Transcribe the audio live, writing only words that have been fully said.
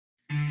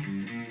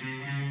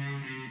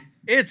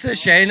It's a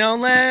Shane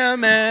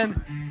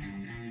Lemon.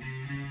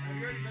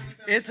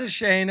 It's a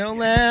Shane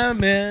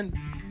Lemon.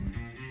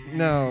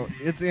 No,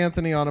 it's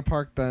Anthony on a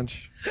park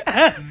bench.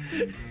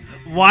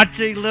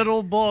 Watching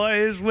little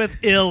boys with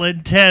ill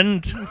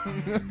intent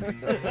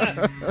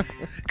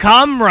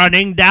come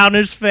running down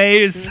his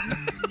face.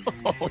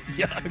 Oh,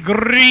 yeah.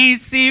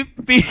 Greasy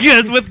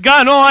fingers with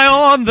gun oil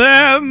on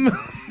them.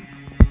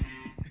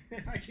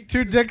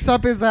 2 dicks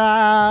up his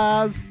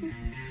ass.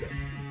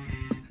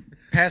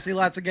 Passing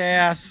lots of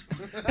gas.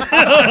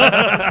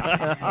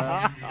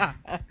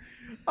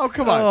 Oh,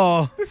 come on.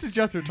 Oh. This is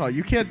Jethro Tull.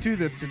 You can't do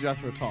this to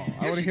Jethro Tull.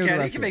 I want to hear the You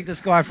rest can of make it.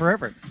 this go on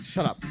forever.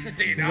 Shut up.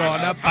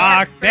 On a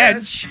park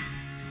bench.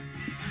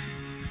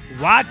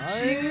 Watching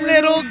Watching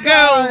little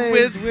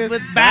guys girls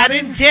with bad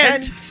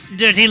intent.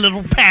 Dirty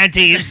little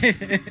panties.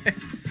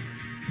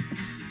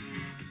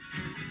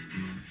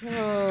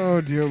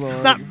 Oh, dear Lord.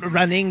 Stop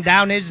running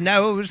down his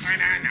nose.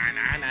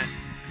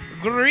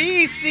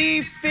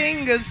 Greasy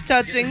fingers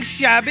touching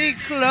shabby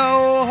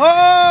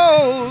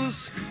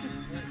clothes.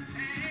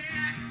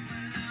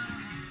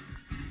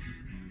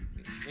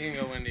 You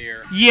can go into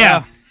your.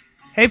 Yeah.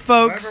 Hey,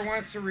 folks. Whoever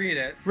wants to read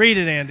it. Read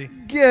it, Andy.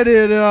 Get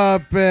it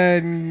up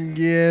and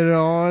get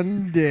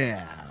on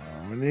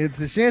down. It's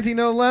a Shanty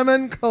No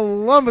Lemon,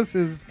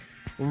 Columbus's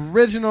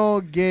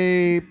original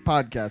gay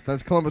podcast.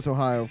 That's Columbus,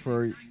 Ohio,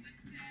 for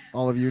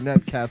all of you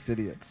netcast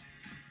idiots.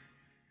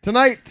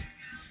 Tonight,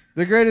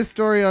 the greatest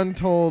story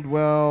untold.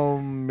 Well,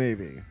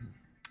 maybe.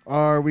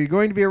 Are we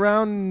going to be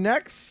around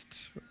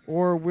next?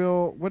 Or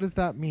what does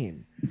that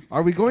mean?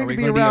 Are we going to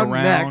be around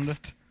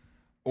next?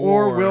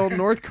 Or will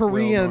North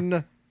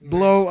Korean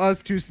blow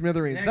us to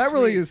smithereens? Next That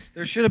really week. is.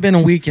 There should have been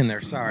a week in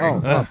there. Sorry. Oh,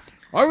 well.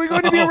 Are we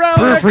going to be around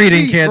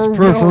Proofreading, next week, kids, or will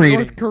proofreading.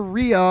 North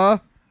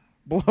Korea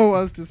blow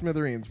us to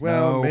smithereens?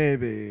 Well, No.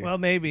 maybe. Well,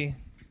 maybe.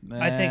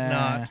 I think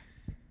not.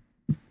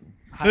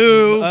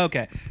 Who? Who?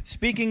 Okay.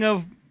 Speaking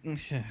of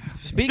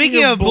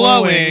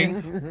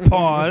blowing.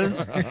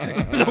 pause.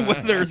 The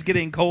weather's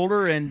getting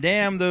colder, and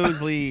damn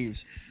those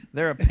leaves.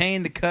 They're a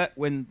pain to cut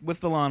with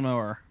the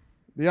lawnmower.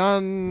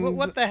 Beyond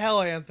What the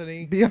hell,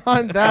 Anthony?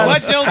 beyond that,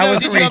 What I dildo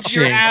was did you up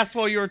your reaching. ass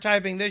while you were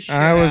typing this shit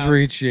I was out?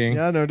 reaching.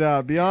 yeah, no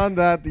doubt. Beyond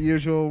that, the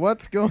usual.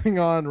 What's going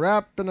on?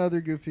 Rap and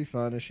other goofy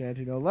fun. A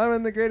Shanty No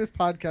Lemon, the greatest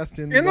podcast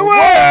in In the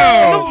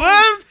world.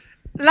 Well,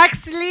 like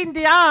Celine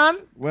Dion.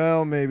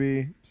 Well,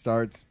 maybe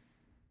starts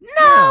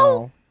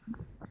No.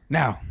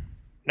 now.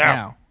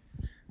 Now.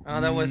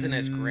 Oh, that wasn't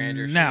as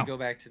grander. Should No. we go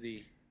back to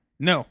the...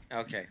 No.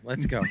 Okay,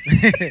 let's go.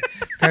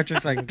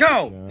 Patrick's like,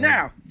 go,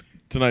 now.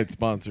 Tonight's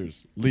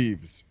sponsors: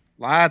 Leaves.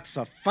 Lots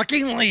of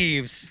fucking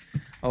leaves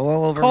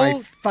all over my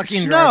Cold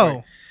fucking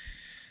snow.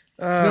 driveway.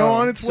 Snow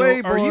on its So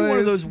way, are you one of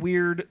boys. those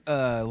weird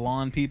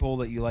lawn people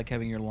that you like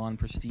having your lawn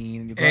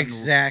pristine? And you go out and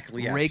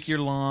Exactly, yes. rake your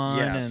lawn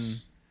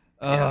Yes.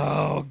 and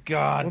oh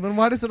god. Well, then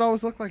why does it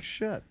always look like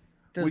shit?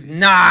 Does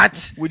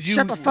not. Would you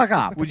Shut the fuck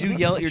up. Would you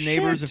yell at your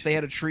neighbors Shit. if they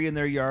had a tree in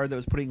their yard that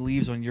was putting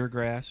leaves on your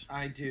grass?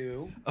 I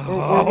do.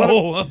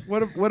 Oh,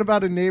 What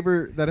about a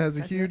neighbor that has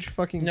a huge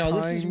fucking No,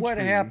 this pine is what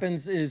tree?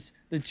 happens is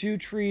the 2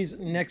 trees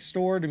next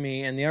door to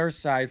me and the other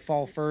side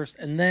fall first,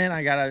 and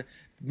then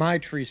my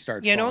tree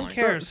starts Yeah, no falling. one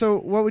cares. So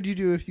what would you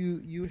do if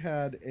you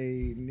had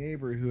a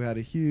neighbor who had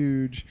a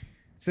huge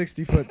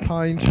 60-foot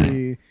pine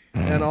tree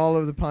and all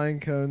of the pine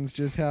cones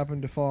just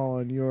happened to fall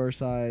on your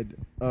side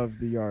of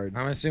the yard?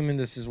 I'm assuming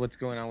this is what's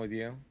going on with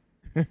you.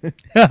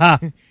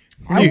 I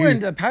I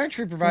wouldn't. A pine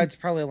tree provides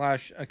probably a lot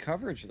of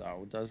coverage,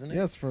 though, doesn't it?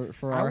 Yes, for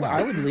I our would-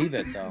 house. I would leave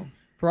it though.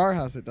 For our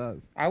house, it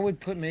does. I would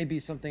put maybe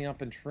something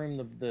up and trim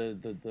are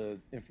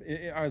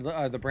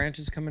the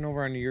branches coming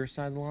over onto your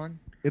side of the lawn?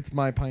 It's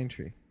my pine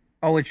tree.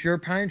 Oh, it's your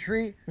pine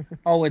tree?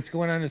 Oh, it's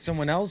going onto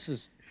someone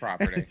else's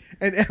property.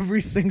 And every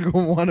single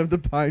one of the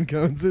pine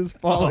cones is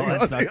falling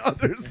that on the sucks.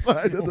 other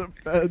side of the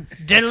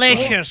fence.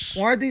 Delicious.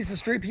 Well, aren't these the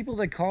street people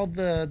that called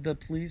the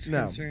police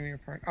No. concerning your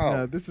park? Oh,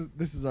 No, this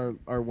is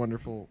our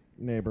wonderful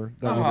neighbor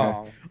that we Oh.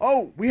 love.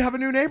 Oh, we have a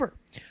new neighbor.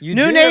 you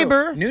New do.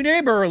 neighbor. New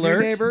neighbor alert.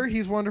 New neighbor,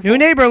 he's wonderful. New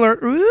neighbor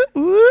alert. Ooh,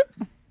 ooh.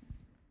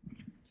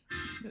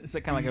 is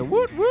that kind of like a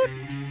woot woot?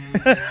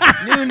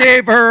 New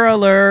neighbor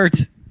alert.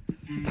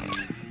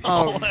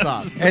 Oh,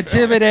 stop. At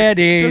Tim and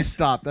Andy's. Just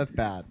stop. That's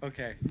bad.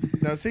 Okay.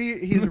 No, see,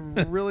 he's a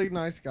really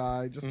nice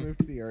guy. Just moved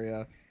to the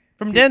area.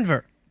 From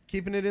Denver.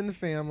 Keeping it in the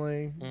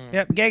family.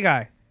 Yep, gay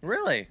guy.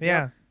 Really?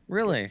 Yeah.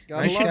 Really?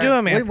 Gotta You love should it. do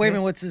him, Wait, Anthony. wait a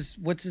minute.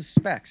 What's his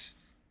specs?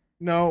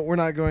 No, we're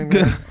not going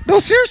there.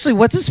 No, seriously.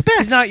 What's his specs?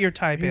 He's not your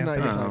type, He's not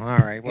Anthony. your Oh,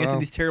 type. all right. Well,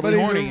 Anthony's But terribly he's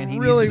horny, and a he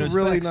really, needs to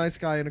know really specs. nice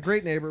guy and a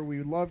great neighbor.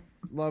 We love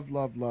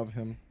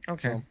him.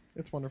 Okay. So,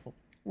 it's wonderful.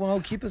 well,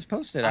 keep us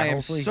posted. I am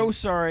hopefully- so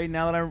sorry.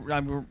 Now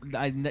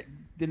that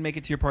didn't make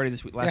it to your party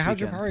this week. Last Yeah, how'd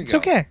your weekend. party It's go?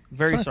 okay.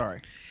 Very It's fine.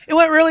 sorry. It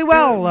went really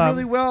well.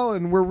 Really well,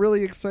 and we're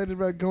really excited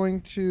about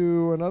going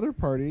to another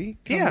party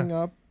Yeah. coming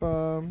up.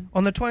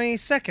 On the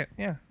 22nd.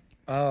 Yeah.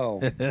 Oh,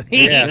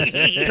 yes.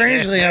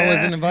 Strangely, I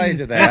wasn't invited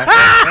to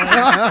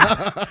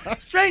that.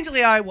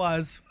 Strangely, I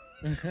was.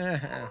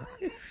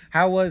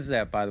 How was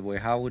that, by the way?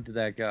 How did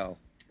that go?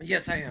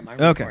 Yes, I am. I'm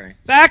Okay. recording.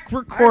 Back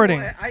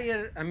recording.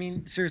 I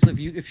mean, seriously,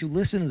 if you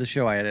listen to the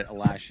show, I edit a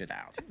lot of shit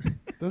out.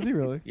 Does he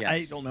really? Yes.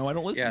 I don't know. I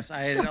don't listen. Yes,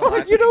 I edit a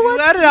lot. You know what? You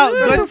edit out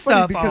That's good so funny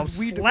stuff. because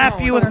I'll we slap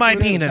don't you with my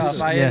good penis.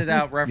 stuff. I Yeah. edit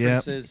out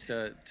references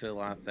to a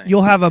lot of things.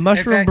 You'll have a In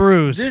mushroom fact,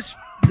 bruise.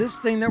 This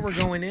thing that we're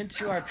going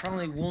into, I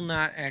probably will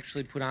not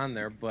actually put on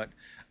there, but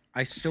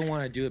I still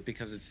want to do it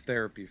because it's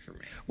therapy for me.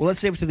 Well, let's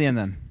save it to the end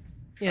then,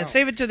 Yeah,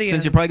 save it to the since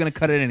end. you're probably going to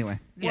cut it anyway.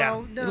 Yeah.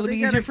 Well, no, It'll they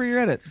be gotta, easier for your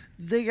edit.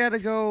 they got to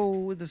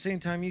go at the same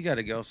time you got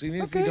to go. So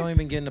even if we Okay. don't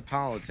even get into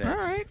politics, All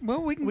right.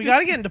 Well, we can. We just- got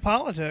to get into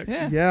politics.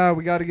 Yeah. Yeah,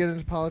 we got to get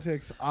into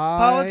politics.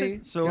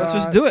 So let's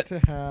just do it. To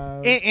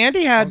have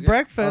Andy had Okay.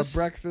 breakfast.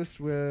 breakfast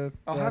with.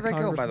 Oh, how'd that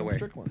go, by the Congressman way?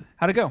 Strickland.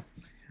 How'd it go?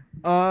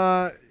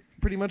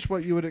 Pretty much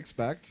what you would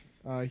expect.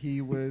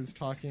 He was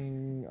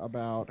talking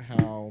about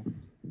how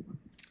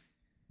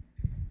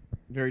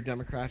very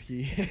Democrat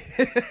he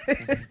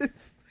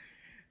is.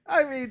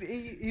 I mean,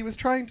 he was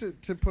trying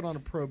to put on a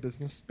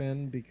pro-business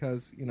spin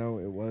because, you know,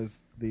 it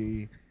was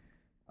the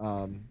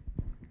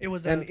It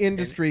was an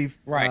industry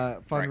Right,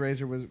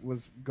 fundraiser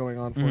was going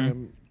on for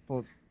him,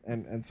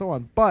 and so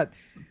on. But,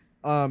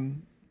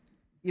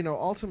 you know,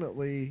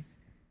 ultimately,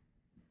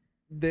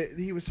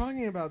 he was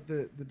talking about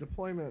the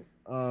deployment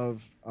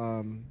of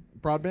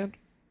broadband,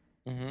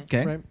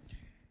 Okay. right?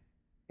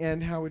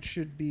 And how it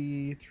should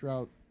be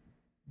throughout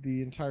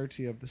the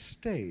entirety of the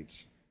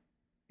state.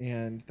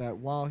 And that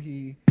while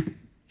he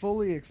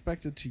fully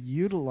expected to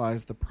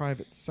utilize the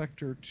private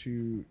sector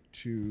to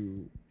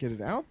get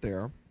it out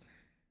there,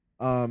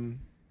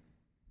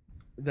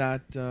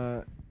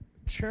 that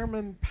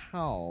Chairman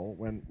Powell,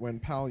 when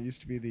Powell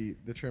used to be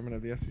the chairman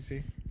of the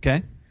SEC,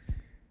 Okay.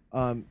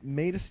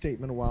 made a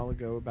statement a while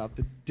ago about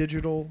the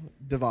digital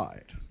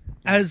divide.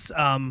 As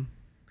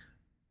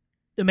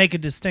to make a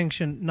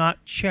distinction,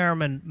 not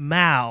Chairman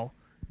Mao,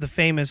 the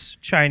famous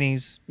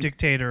Chinese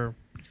dictator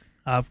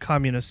of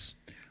communists.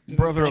 Did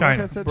Brother it of- sound like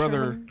China. I said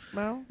Brother-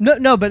 Chairman Mao?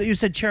 No, but you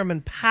said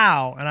Chairman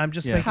Powell, and I'm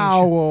just Yeah. making sure.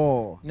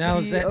 Powell. Now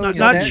is that Not is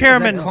that- is that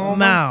Chairman Coleman?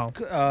 Mao.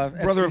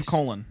 Brother of FCC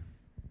Colin.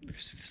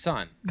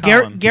 son.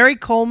 Colin. Gary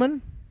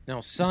Coleman. No,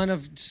 son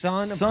of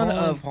Son Colin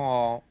of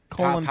Paul,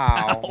 Colin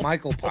Powell, Powell.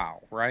 Michael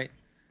Powell, right?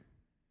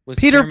 Was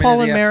Peter, chairman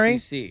Paul, of the and Mary?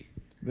 FCC.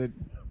 The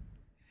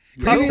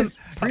Previous,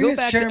 Go previous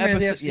back to chairman of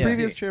the episode- FCC. yeah.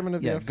 previous chairman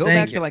of the Yeah, FCC. go Thank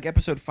back you. to like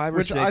episode 5 or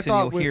Which 6, I and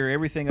thought you'll was- hear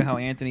everything of how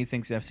Anthony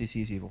thinks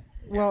FCC is evil.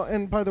 Well,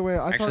 and by the way,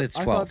 I Actually, it's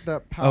thought 12.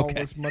 that Powell Okay.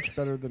 was much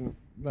better than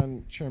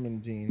Chairman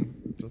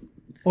Dean. Just,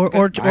 Or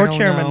I don't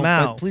Chairman know,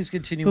 Mao, but please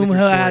continue whom with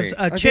your has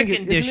story. a I think chicken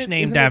it- dish isn't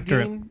named isn't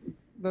after it. Dean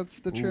That's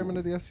the chairman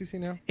of the FCC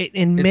now.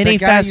 In It's many the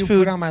guy fast you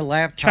food put on my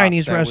laptop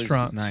Chinese that was-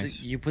 restaurants.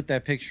 Nice. You put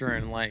that picture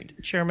in like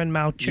Chairman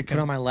Mao you put chicken.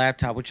 on my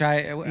laptop, which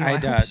I You know, I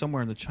I'd, hope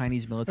somewhere in the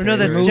Chinese military. no,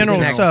 that's there is a General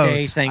the next Tso's.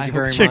 day. Thank I you hope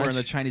very somewhere much. in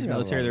the Chinese Yeah,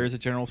 military well. there is a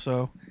General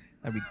So.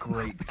 That'd be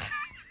great.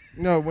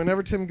 No,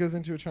 whenever Tim goes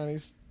into a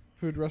Chinese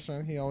food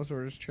restaurant, he always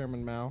orders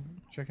Chairman Mao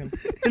chicken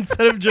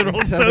Instead of General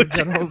instead So. of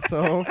General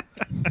So.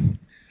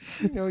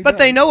 You know, he But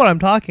they does. know what I'm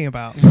talking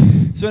about.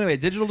 So anyway,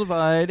 digital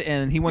divide,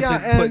 and he wants Yeah,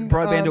 to put and,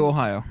 broadband to um,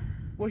 Ohio.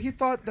 Well, he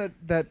thought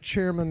that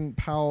Chairman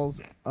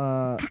Powell's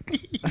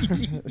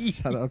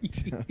shut up.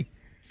 Tim.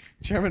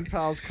 Chairman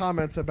Powell's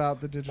comments about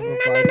the digital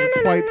divide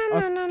were quite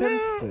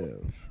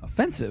offensive.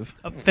 Offensive.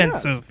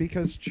 Offensive. Yes,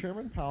 because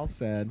Chairman Powell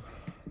said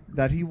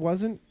that he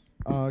wasn't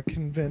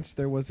convinced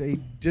there was a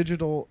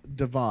digital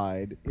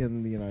divide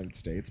in the United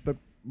States, but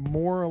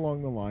more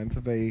along the lines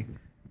of a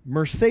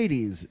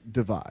Mercedes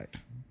divide.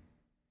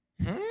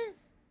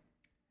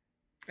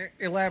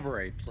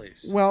 Elaborate,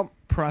 please. Well,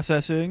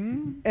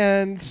 Processing.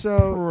 and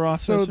so the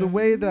Processing.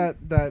 way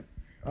that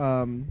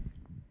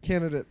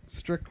candidate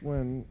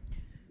Strickland,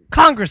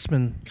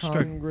 Congressman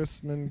Strickland.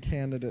 Congressman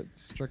candidate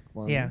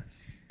Strickland, Yeah.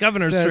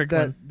 Governor said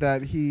Strickland.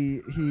 that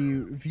he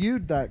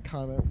viewed that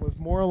comment was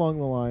more along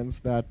the lines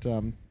that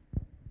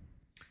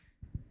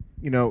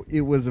you know,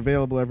 it was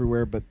available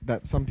everywhere, but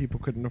that some people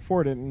couldn't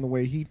afford it. And the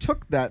way he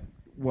took that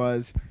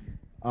was,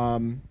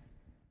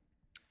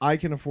 I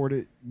can afford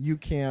it, you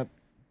can't,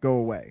 go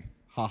away,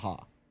 haha.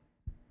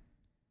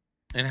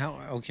 And how?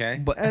 Okay.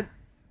 But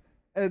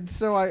And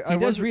so I he does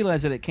wasn't-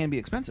 realize that it can be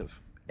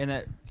expensive, and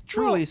that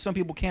truly Well- some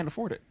people can't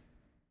afford it.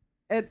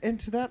 and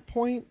to that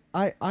point,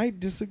 I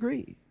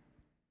disagree.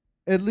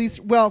 At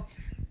least, well,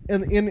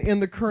 in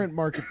the current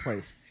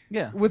marketplace,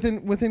 Yeah.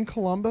 within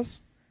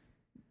Columbus,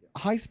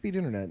 high speed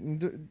internet,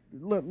 and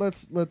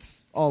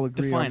let's all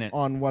agree Define it.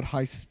 on what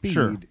high speed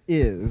Sure.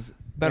 is.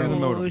 Better than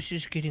And- modem. this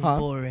is getting Huh?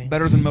 boring.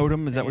 Better than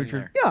modem? Is that what In you're?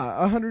 there.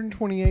 Yeah,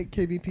 128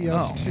 kbps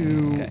Oh,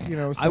 to okay. you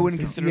know. I wouldn't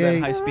consider that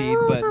 768. high speed,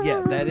 but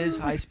yeah, that is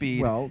high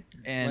speed. Well,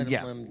 and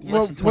yeah, Well, less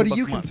well, than what 20 do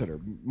you bucks a month. consider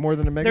more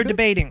than a megabit? They're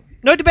debating.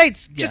 No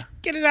debates. Yeah. Just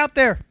get it out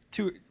there.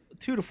 Two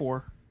to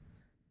four.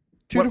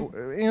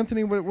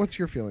 Anthony, what's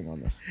your feeling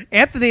on this?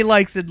 Anthony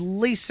likes at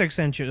least 6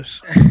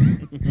 inches.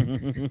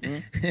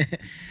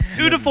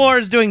 2 to 4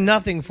 is doing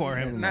nothing for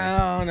him.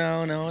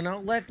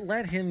 No.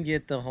 Let him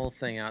get the whole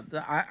thing out.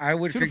 I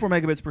would 2 to 4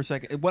 megabits per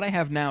second. What I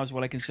have now is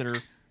what I consider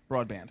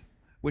broadband,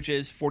 which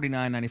is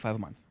 $49.95 a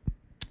month.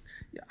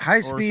 High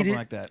or speed, something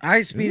like that.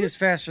 high speed is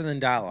faster than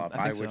dial-up. I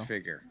I think would so.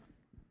 figure.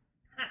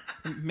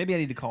 Maybe I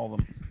need to call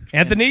them.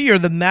 Anthony, you're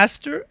the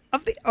master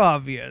of the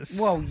obvious.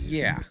 Well,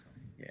 yeah.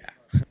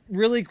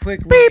 Really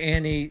quickly,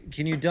 Annie,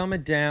 can you dumb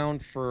it down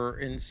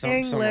in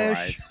English.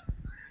 summarize?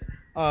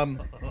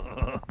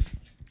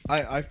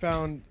 I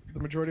found the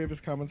majority of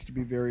his comments to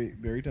be very,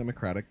 very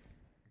democratic.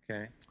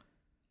 Okay.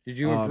 Did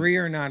you agree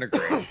or not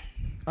agree?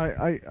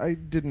 I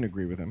didn't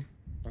agree with him.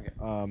 Okay.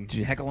 Did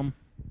you heckle them?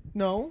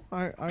 No,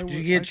 Did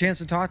you get a chance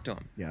to talk to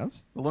him?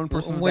 Yes. The lone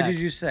person. in the What back. did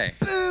you say?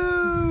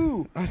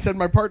 Boo! I said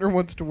my partner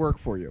wants to work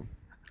for you.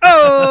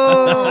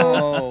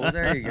 Oh,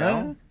 there you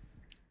go.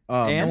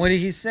 And? And what did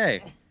he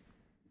say?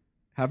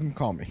 Have him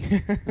call me.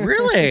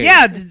 Really?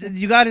 yeah,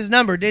 you got his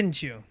number,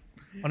 didn't you?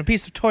 On a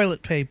piece of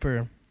toilet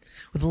paper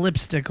with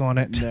lipstick on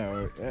it.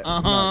 No,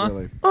 not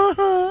really.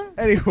 Uh-huh.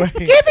 Anyway,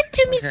 it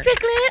to me, Okay.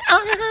 Strickland.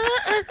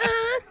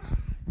 Uh-huh.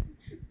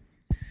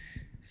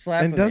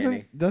 Slap and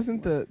him,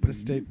 doesn't the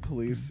state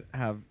police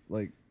have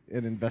like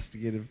an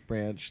investigative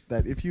branch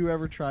that if you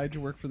ever tried to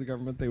work for the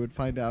government, they would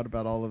find out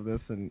about all of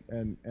this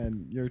and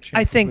your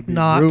chances think would be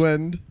not.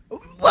 ruined.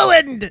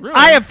 Ruined. Really?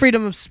 I have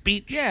freedom of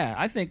speech. Yeah,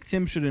 I think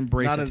Tim should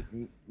embrace Not it.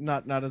 as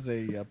not as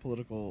a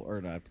political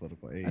or not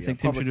political. I think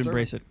Tim should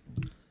embrace it.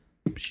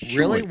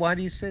 Really? Why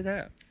do you say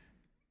that?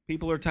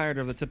 People are tired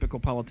of the typical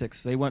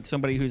politics. They want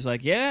somebody who's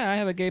like, yeah, I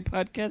have a gay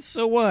podcast.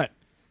 So what?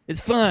 It's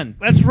fun.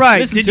 That's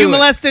right. Listen Did to you it.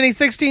 molest any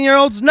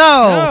 16-year-olds?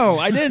 No. No,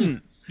 I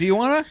didn't. Do you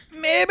want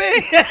to? Maybe.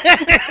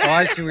 Oh,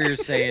 I see what you're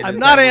saying. I'm is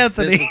not that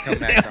Anthony. This would come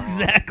back to haunt.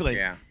 Exactly.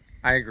 Yeah,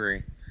 I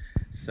agree.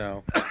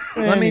 So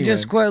Anyway.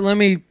 let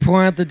me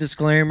point out the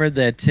disclaimer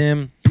that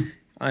Tim,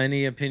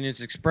 any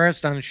opinions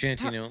expressed on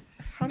Shantino.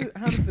 How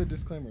did the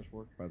disclaimers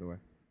work, by the way?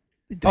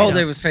 Oh,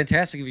 that was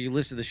fantastic. If you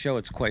listen to the show,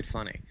 it's quite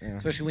funny. Yeah.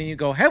 Especially when you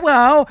go,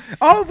 hello,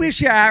 oh, we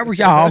shall,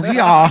 yeah.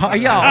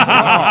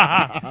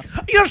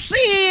 You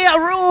see,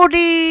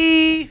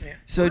 Rudy.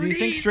 So do you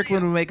think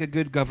Strickland would make a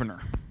good governor?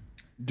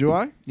 Do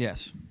I?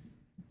 Yes.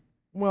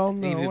 Well,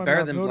 no, He'd be I'm better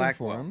not than voting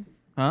Blackwell. for him.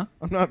 Huh?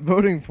 I'm not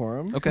voting for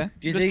him. Okay.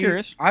 Do you Just think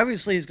curious.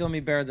 Obviously, he's going to be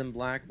better than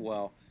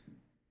Blackwell.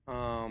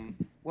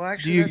 Well,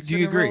 actually, that's do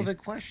you an agree?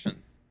 irrelevant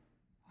question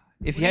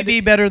If you He'd had be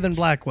to, better than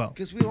Blackwell.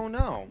 because we don't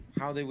know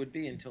how they would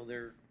be until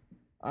they're.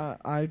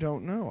 I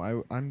don't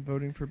know. I'm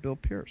voting for Bill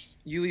Pierce.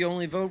 You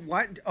only vote.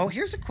 What? Oh,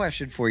 here's a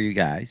question for you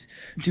guys: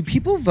 do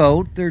people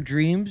vote their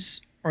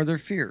dreams or their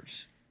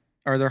fears,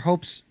 or their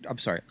hopes? I'm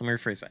sorry. Let me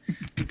rephrase that.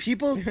 Do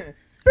people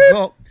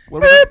vote?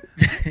 what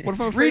if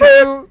I'm afraid?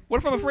 What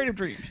if I'm afraid of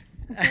dreams?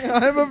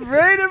 I'm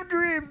afraid of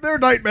dreams. They're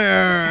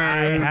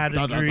nightmares. I had a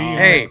Da, da, da. dream.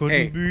 Hey,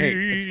 Couldn't hey,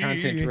 be. it's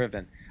content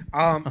driven.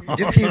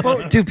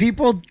 Do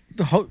people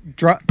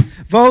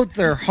vote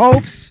their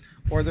hopes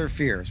or their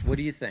fears? What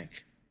do you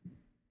think?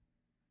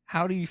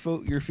 How do you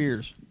vote your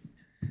fears?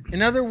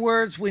 In other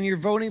words, when you're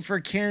voting for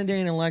a candidate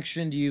in an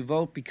election, do you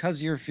vote because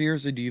of your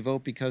fears or do you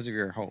vote because of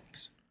your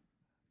hopes?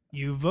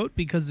 You vote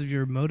because of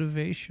your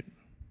motivation.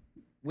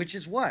 Which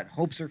is what?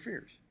 Hopes or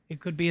fears? It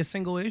could be a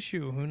single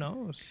issue. Who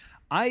knows?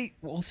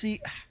 See,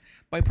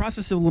 by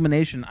process of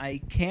elimination, I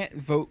can't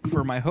vote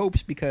for my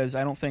hopes because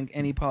I don't think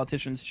any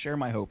politicians share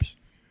my hopes.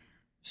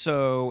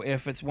 So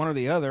if it's one or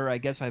the other, I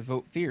guess I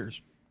vote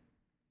fears.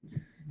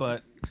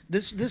 But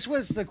This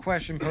was the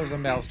question posed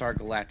on Battlestar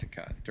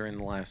Galactica during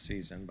the last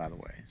season, by the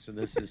way. So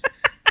this is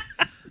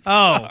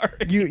Oh,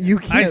 You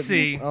can't. I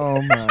see.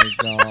 Oh my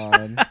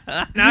god.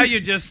 now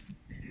you just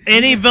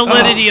any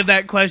validity of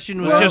that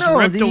question was Well, just no,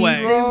 ripped the-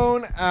 away.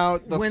 Thrown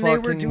out the when they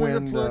fucking were doing window.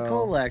 the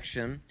political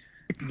election.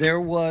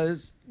 There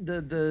was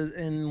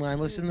and when I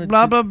listened to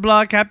Blah blah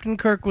blah. Captain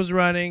Kirk was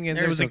running, and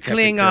there There's was a no Captain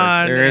Kirk.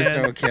 Klingon. There is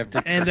and, no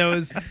Captain and there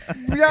was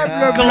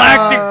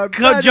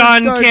Galactic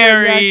John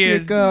Kerry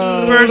and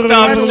First By the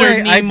Officer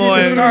way, I did the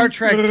Nimoy. Star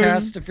Trek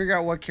test to figure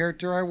out what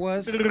character I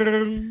was.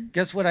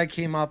 Guess what I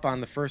came up on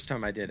the first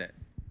time I did it?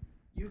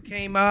 You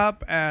came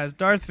up as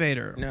Darth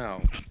Vader.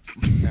 No.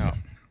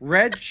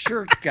 Red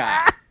shirt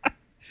guy.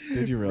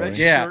 Did you really? Red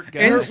Yeah. shirt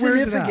guy. Where's it at?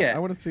 Insignificant. I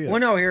wanna see it.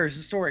 Well, no, here's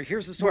the story.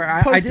 Here's the story. Well,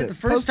 I post did it. the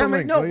first Post the time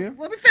link, I will you?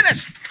 let me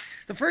finish.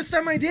 The first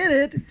time I did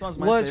it on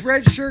was MySpace.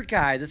 Red Shirt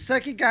Guy. The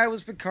second guy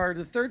was Picard.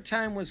 The third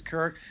time was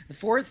Kirk. The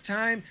fourth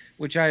time,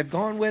 which I have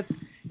gone with,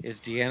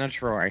 is Deanna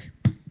Troy.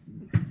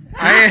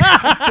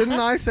 Didn't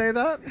I say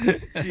that?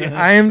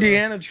 I am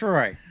Deanna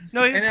Troy.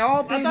 No, And it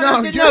all based No,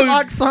 on you're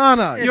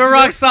Oksana. You're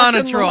Roxana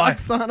fucking Troy.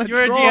 Oksana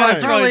You're Troy. Deanna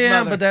Troy. probably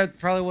am, mother. but that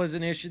probably was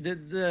an issue.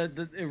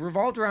 It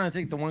revolved around, I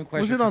think, the one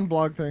question. Was it on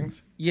Blog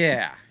Things?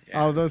 Yeah.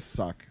 Oh, those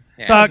suck.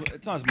 Yeah. Suck.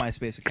 It's on his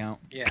MySpace account.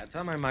 Yeah, it's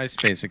on my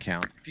MySpace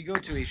account. If you go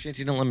to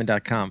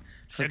shantynolimit.com,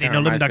 click on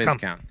our Shantynolimit.com. MySpace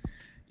account.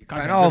 You can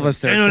find all of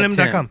us there. except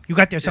Channelnim.com. Tim. You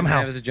got there Tim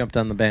somehow. hasn't jumped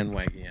on the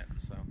bandwagon yet.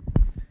 So,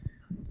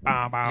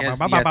 I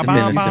hook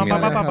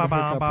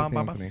up with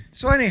Anthony.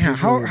 so anyhow, He's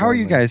how really are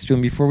you lonely. guys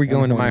doing before we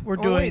go into my? We're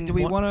Oh, doing. wait, do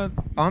we want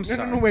to? Oh, I'm No,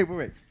 sorry. no,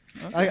 wait.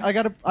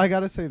 I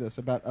gotta say this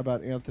about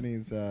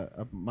Anthony's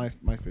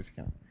MySpace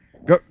account.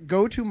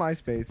 Go to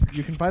MySpace.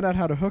 You can find out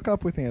how to hook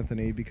up with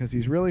Anthony because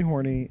he's really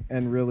horny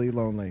and really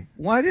lonely.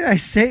 Why did I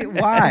say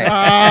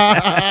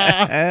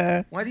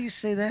why? Why do you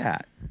say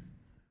that?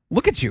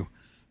 Look at you.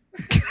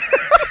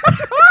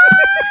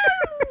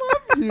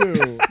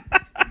 You.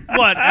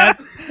 What?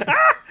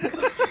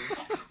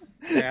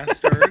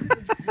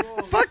 Bastard.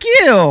 Fuck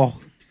you.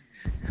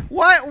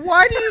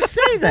 Why do you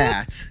say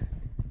that?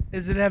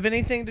 Does it have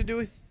anything to do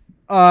with?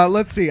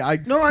 Let's see.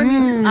 No, I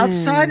mean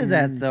outside of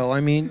that though.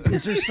 I mean,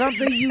 is there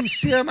something you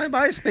see on my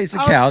MySpace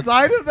account?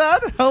 outside of that.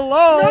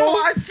 Hello. No,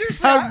 I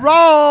seriously.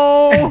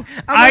 Hello.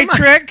 Eye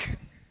trick?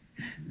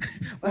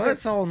 Well,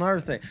 that's all another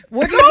thing.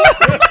 What? Do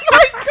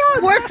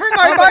you, what for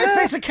my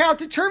MySpace account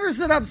determines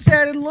that I'm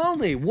sad and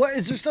lonely? What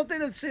is there something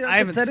that's I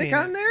haven't pathetic seen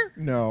on it. there?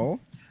 No.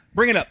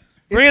 Bring it up.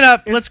 Bring it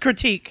up. Let's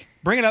critique.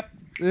 Bring it up.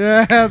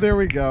 Yeah, there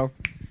we go.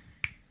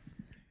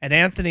 And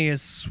Anthony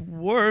is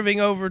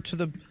swerving over to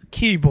the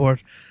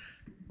keyboard,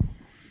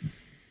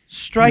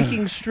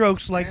 striking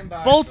strokes like Stand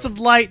by, bolts folks. of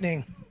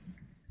lightning.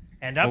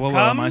 And up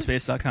comes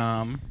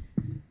MySpace.com.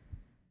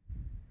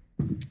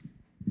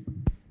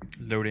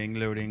 Loading.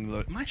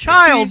 MySpace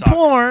child sucks.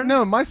 porn.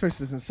 No, MySpace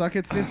doesn't suck.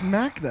 It's his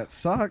Mac that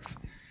sucks.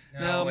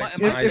 No, it's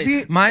If he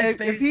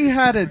is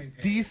had a fine.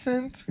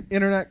 decent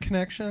internet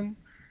connection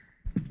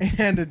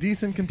and a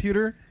decent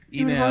computer,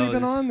 he would have already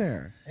been Emails. on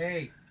there.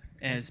 Hey,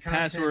 And his Content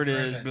password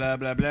is driven. blah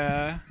blah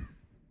blah.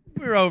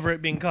 We're over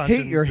it being content.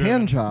 Hate your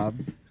hand job.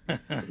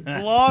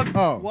 Blog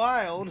Oh.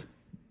 wild.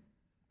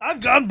 I've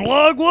gone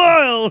blog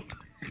wild.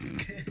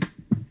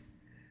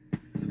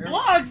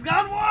 Blog's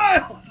gone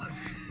wild.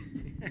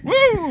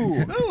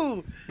 Woo!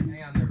 Ooh,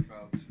 hang on there,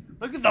 folks.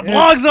 look at the It's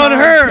blogs on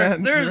her.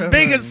 content They're as big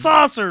driven. as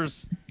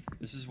saucers.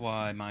 This is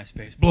why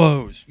MySpace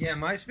blows. Yeah,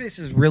 MySpace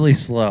is really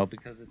slow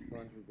because it's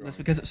going through growth. That's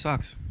because it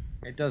sucks.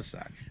 It does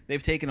suck.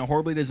 They've taken a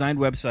horribly designed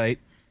website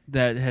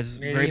that has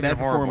Made it very even bad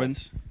horrible.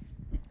 performance,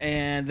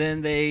 and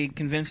then they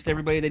convinced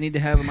everybody they need to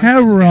have a MySpace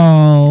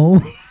Hello.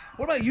 account.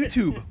 What about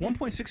YouTube?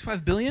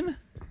 1.65 billion?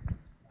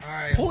 All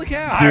right. Holy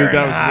cow! Dude,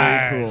 that was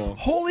very cool.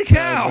 Holy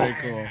cow! That was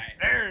very cool.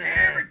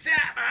 Every time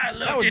I That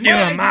look was into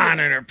my a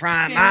monitor,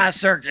 prime Damn my it.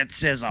 circuit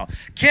sizzle.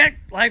 Can't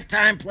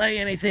Lifetime play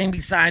anything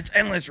besides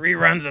endless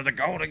reruns of the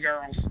Golden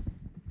Girls?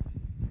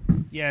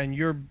 Yeah, and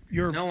you're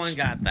No one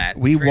got that.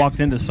 We Crazy. walked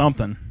into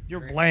something. you're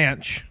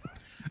Blanche.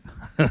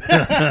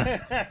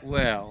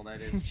 Well, that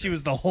is. She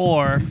was the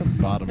whore.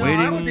 Bottom. No, Waiting.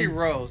 I would be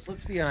Rose.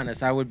 Let's be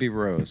honest. I would be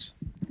Rose.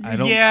 I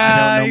don't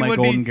Yeah, he know my would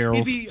Golden be-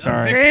 Girls. he'd be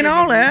Sorry. a Saint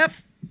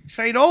Olaf.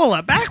 St.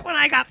 Olaf. Back when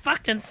I got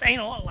fucked in St.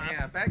 Olaf.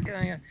 Yeah, back.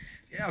 Yeah,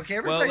 okay.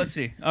 Well, let's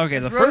see. Okay,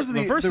 the Rose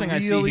first thing I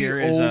see really here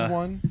is old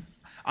one.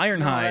 No,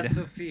 Ironhide. that's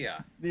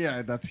Sophia.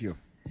 Yeah, that's you.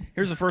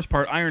 Here's the first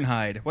part.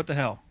 Ironhide. What the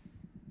hell?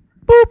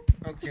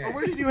 Okay. Oh,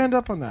 where did you end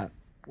up on that?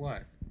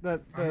 What?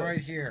 That. I'm right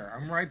here.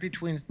 I'm right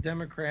between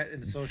Democrat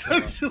and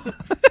socialist.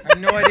 Socialist. I have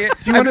no idea.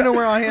 Do you want to know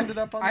where I ended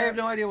up on that? I have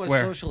no idea what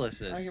Where?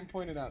 socialist is. I can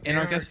point it out.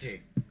 Anarchist?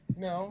 Anarchy.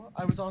 No,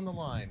 I was on the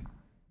line.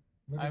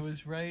 I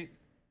was right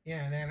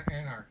Yeah, an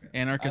anarchist.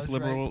 Anarchist, I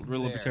was liberal, right there.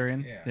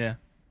 libertarian. Yeah. Yeah.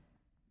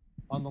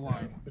 on the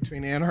line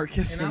between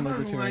anarchist And and, I'm on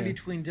the line libertarian.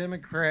 between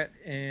Democrat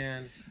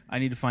and. I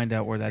need to find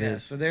out where that yeah,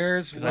 is. So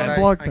there's Because what I I,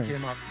 blog I things.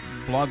 came up.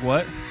 Blog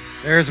what?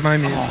 There's my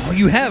music. Oh,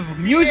 you have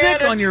music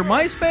Yeah, on your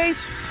that's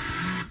MySpace?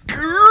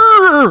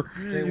 Grrr!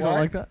 Say You what? don't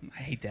like that?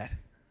 I hate that.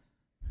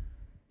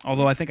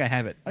 Although I think I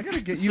have it. I gotta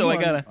get you. So I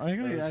on- gotta- I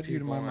gotta Those add you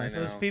to my people I MySpace. know.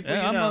 Those people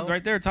Yeah, you I'm know.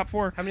 right there, top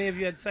 4. How many of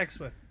you had sex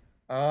with?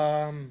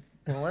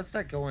 Well, let's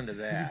not go into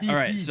that. All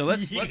right, so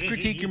let's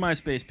critique your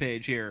MySpace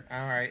page here.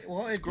 All right.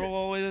 Well, Scroll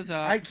all the way to the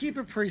top. I keep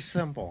it pretty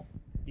simple.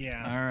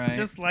 Yeah. All right.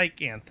 Just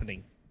like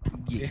Anthony.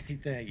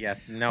 Yeah.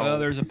 No. Well,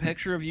 there's a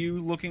picture of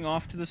you looking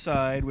off to the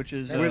side, which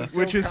is Which is Phil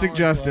Collins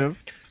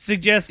suggestive.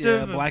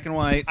 Suggestive. black and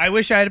white. I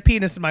wish I had a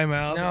penis in my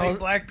mouth. No. A big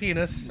black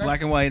penis.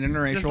 Black and white,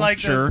 interracial. Just like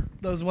sure.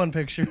 those one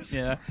pictures.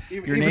 Yeah.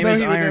 Even- Your even name though is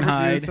he would never do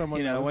Ironhide. someone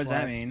You know, that was what does that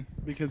black. mean?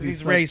 Because He's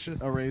he's racist.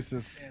 such a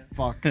racist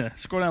fuck.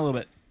 Scroll down a little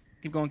bit.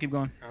 Keep going, keep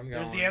going. I'm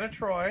There's going. Deanna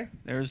Troy.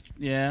 There's,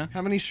 yeah.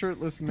 How many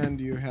shirtless men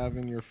do you have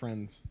in your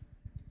friends?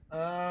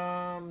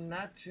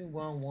 Not too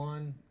well.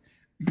 One.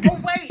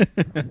 Oh,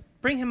 wait.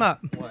 Bring him up.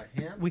 What?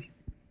 Him? I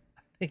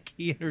think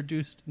he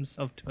introduced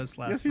himself to us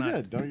last Yes, he night.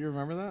 did. Don't you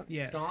remember that?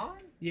 Yes. Stone?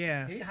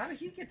 Yes. Hey, how did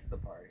he get to the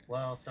party?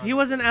 Well, Stone He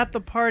wasn't at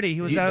the party.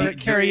 He was Do- out do- at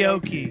do-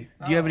 karaoke.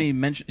 Do you have any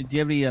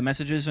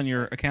messages on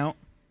your account?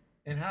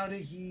 And how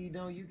did he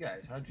know you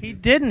guys? How did He you?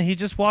 didn't. He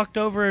just walked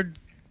over.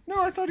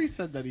 No, I thought he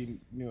said that he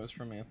knew us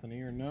from Anthony,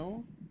 or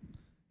no?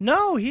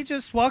 No, he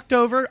just walked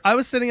over. I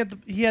was sitting at the.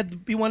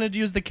 He wanted to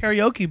use the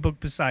karaoke book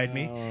beside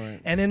me, all right.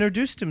 and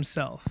introduced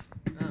himself.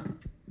 Oh.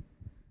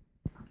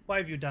 Why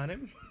have you done it?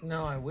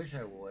 No, I wish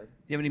I would. Do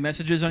you have any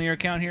messages on your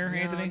account here, No,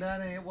 Anthony?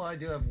 that ain't. Well, I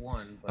do have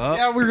one. But Oh,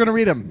 Yeah, we're gonna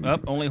read him.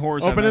 only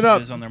whores Open have it up.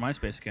 messages on their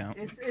MySpace account.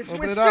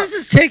 Open it up. This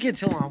is taking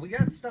too long. We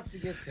got stuff to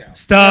get to.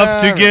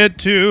 Stuff Yeah. to get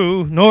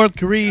to. North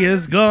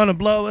Korea's gonna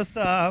blow us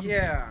up.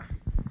 Yeah.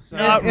 So,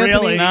 Not Anthony-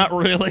 really. Not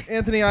really.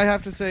 Anthony, I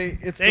have to say,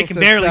 it's They can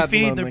barely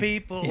feed their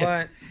people.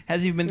 What?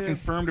 Hasn't even been Yeah.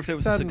 confirmed if it was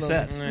a Sad and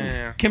success.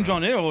 Yeah. Kim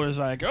Jong Il was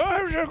like, "Oh,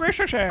 it was a great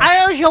success.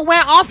 also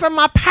went off in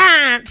my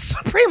pants.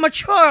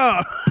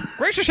 Premature.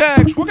 Great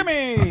success. Look at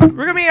me.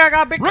 Look at me. I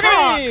got big Look cock.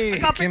 at me. I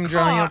got Kim big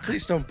Jong Il, cock.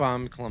 please don't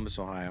bomb Columbus,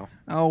 Ohio.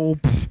 Oh,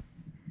 pff.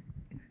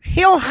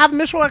 He'll have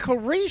missile like a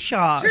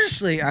recharge.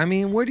 Seriously, I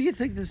mean, where do you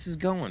think this is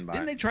going by?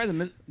 Didn't they try the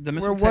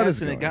missile what is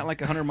test and it going? got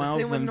like 100 miles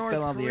They and went then fell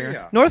North out of the air?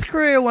 Korea. North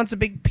Korea wants a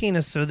big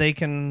penis so they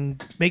can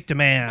make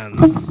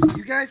demands.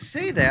 You guys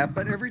say that,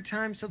 but every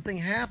time something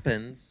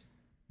happens,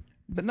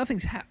 But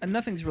nothing's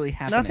really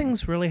happening.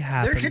 Nothing's really they're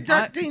happened.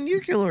 conducting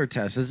nuclear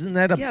tests. Isn't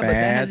that a Yeah, but that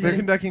bad hasn't They're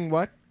conducting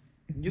what?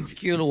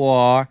 nuclear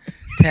war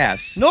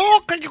test?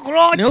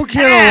 Nuclear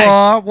Nuclear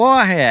war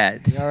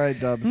warheads. All right,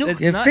 Dubs. No.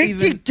 It's If not they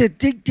even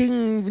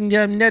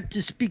not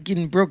to speak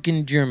in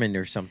broken German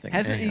or something.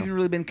 hasn't Anyhow. even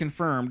really been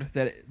confirmed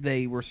that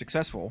they were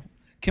successful.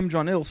 Kim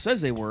Jong Il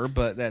says they were,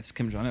 but that's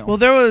Kim Jong Il. Well,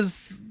 there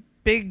was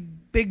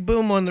big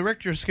boom on the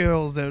Richter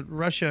scales that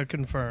Russia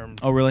confirmed.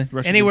 oh really?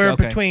 Russia Anywhere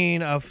okay.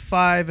 between a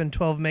 5 and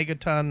 12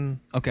 megaton.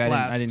 Okay, I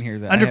blast. didn't hear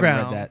that. I Underground.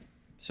 haven't read that.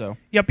 So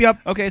Yep.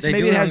 okay, so They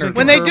maybe do it it has been under-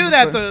 When they confirmed, do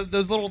that, but-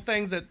 those little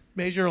things that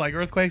measure like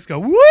earthquakes go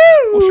woo.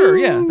 well, sure,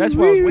 yeah, that's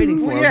what I was waiting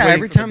for. I Well, was yeah, waiting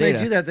every for the time they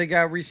data. do that, they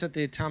got to reset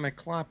the atomic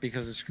clock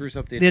because it screws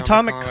up the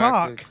atomic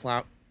clock.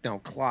 clock. No,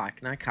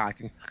 clock, not cock.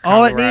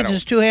 All it Colorado. needs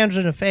is 2 hands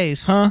and a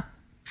face. Huh?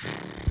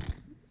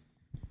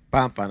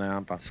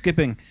 Ba-ba-da-ba.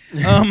 Skipping.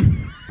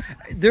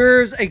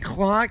 There's a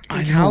clock in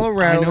I know,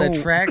 Colorado I that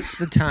know. tracks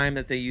the time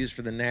that they use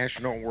for the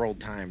National World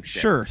Time.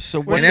 Shift. Sure. So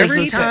what And does every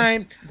this say?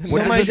 time What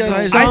somebody does this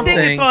does say? I something,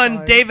 think it's on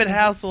Size. David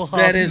Hasselhoff's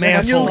That is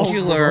mantle.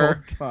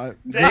 nuclear.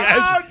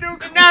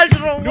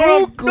 National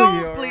World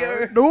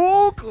Nuclear.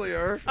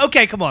 Nuclear.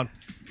 Okay, come on.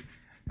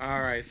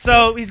 All right.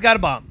 So he's got a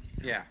bomb.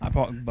 Yeah. I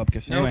bought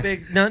Bupkis. No Anyway,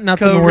 big, nothing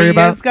to worry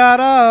about. Korea's got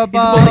a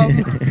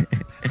bomb.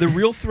 the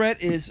real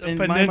threat is in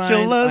my mind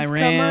peninsula's come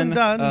Iran,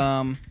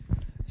 undone.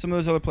 some of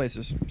those other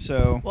places.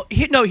 So Well,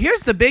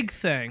 here's the big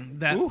thing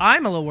that Ooh.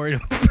 I'm a little worried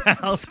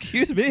about.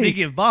 Excuse me.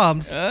 Speaking of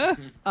bombs,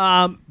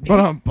 Bum.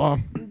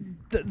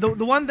 the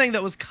one thing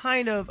that was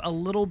kind of a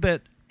little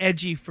bit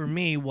edgy for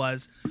me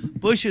was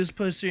Bush is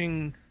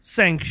pushing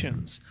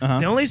sanctions. Uh-huh.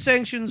 The only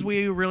sanctions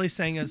we are really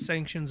saying is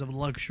sanctions of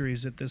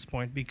luxuries at this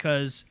point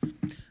because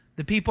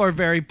the people are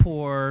very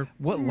poor.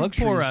 what Poor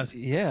luxuries? us.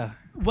 Yeah.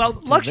 Well,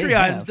 they luxury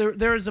have? items.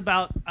 There is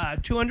about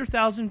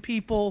 200,000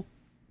 people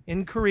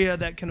in Korea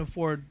that can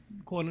afford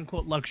 "quote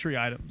unquote" luxury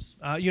items.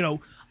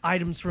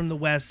 Items from the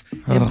West,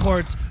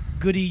 imports,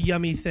 goody,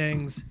 yummy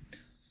things.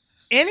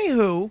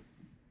 Anywho,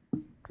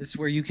 This is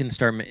where you can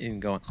start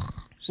going.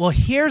 well,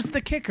 here's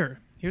the kicker.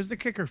 Here's the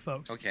kicker,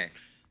 folks. Okay.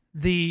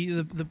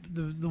 The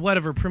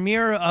whatever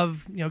premier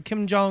of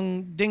Kim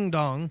Jong Ding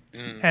Dong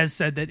has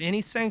said that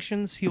any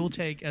sanctions he will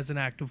take as an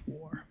act of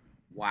war.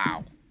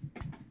 Wow.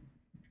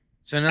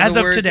 So in As other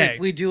of words, today. if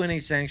we do any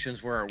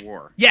sanctions, we're at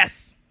war.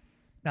 Yes.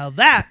 Now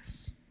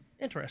that's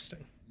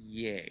interesting.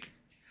 Yay.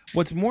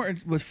 What's more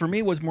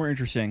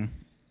interesting.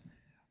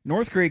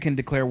 North Korea can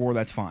declare war.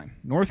 That's fine.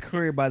 North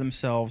Korea by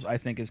themselves, I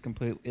think,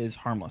 is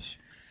harmless.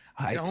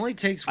 It only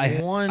takes I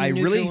one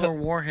really nuclear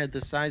ho- warhead the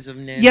size of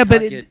Nantucket. Yeah,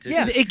 but it to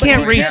it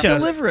can't But reach can't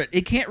us. Deliver it.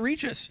 It can't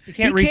reach us. It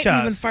can't reach even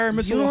us. fire a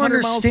missile You don't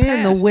 100 miles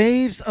understand. past. The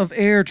waves of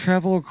air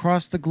travel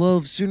across the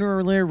globe. Sooner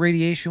or later,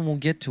 radiation will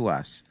get to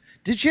us.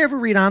 Did you ever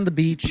read On the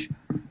Beach?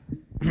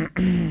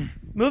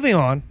 Moving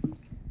on.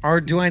 Or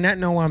do I not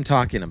know what I'm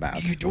talking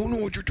about? You don't know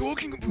what you're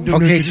talking about. Don't know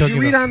what Okay, you're did talking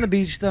you read about. On the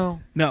Beach,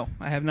 though? No,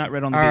 I have not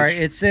read on the All beach.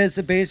 right, it says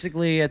that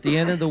basically at the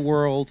end of the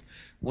world,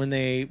 when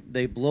they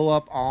blow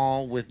up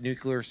all with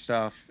nuclear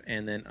stuff,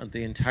 and then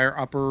the entire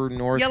upper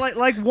north. Yeah,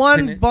 like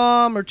one Penin-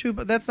 bomb or two,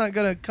 but that's not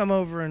gonna come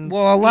over and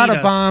Well, a lot eat of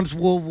us. bombs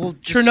will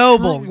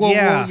Chernobyl,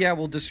 destroy,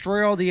 we'll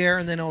destroy all the air,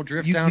 and then it'll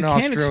drift you down to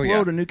can't Australia.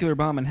 explode a nuclear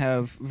bomb and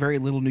have very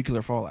little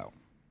nuclear fallout.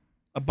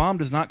 A bomb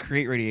does not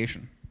create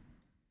radiation.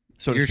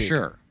 So to You're speak.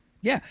 sure?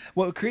 Yeah.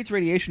 What creates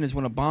radiation is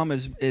when a bomb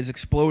is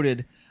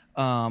exploded.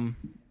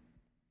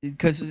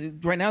 Because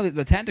right now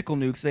the tactical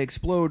nukes they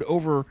explode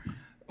over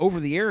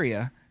the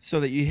area so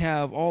that you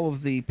have all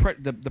of the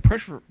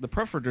pressure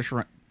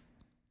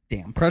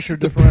Pressure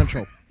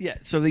differential. yeah,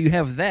 so that you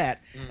have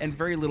that and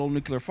very little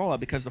nuclear fallout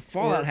because the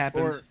fallout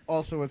happens. Or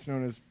also what's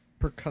known as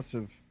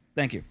percussive.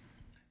 Thank you.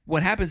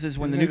 What happens is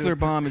when Isn't the it nuclear a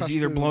bomb is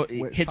either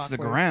percussive hits the shockwave?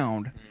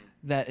 ground,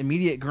 that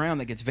immediate ground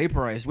that gets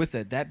vaporized with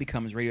it, that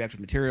becomes radioactive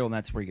material, and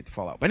that's where you get the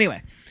fallout. But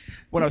anyway,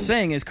 what I was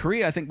saying is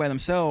Korea, I think by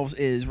themselves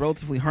is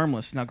relatively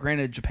harmless. Now,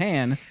 granted,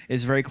 Japan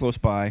is very close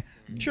by.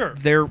 Sure.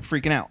 They're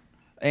freaking out.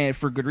 And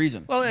for good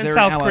reason. Well, and They're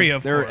South an ally- Korea,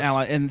 of they're course.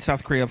 ally- and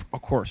South Korea, of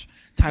course.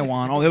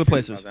 Taiwan, all the other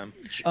places. Them.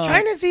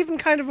 China's even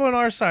kind of on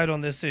our side on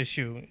this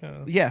issue.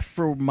 Yeah,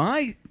 for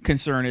my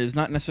concern is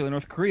not necessarily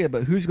North Korea,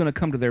 but who's going to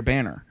come to their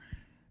banner,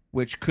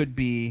 which could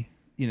be,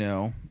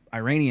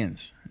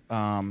 Iranians.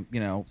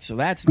 So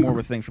that's more of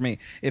a thing for me.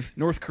 If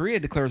North Korea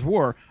declares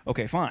war,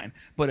 okay, fine.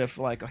 But if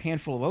like a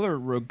handful of other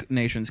rogue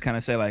nations kind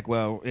of say like,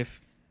 well,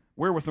 if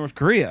we're with North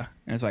Korea,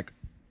 and it's like,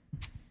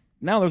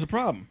 now there's a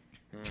problem.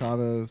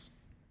 Chavez.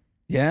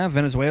 Yeah,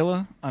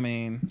 Venezuela. I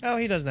mean, Oh,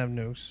 he doesn't have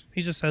nukes.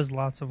 He just has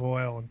lots of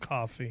oil and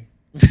coffee.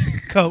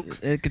 Coke.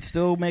 it could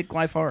still make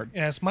life hard.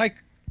 Yes, my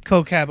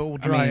Coke habit will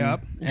dry I mean,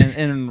 up.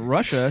 And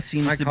Russia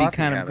seems My to be coffee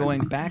kind of habit.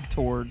 going back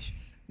towards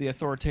the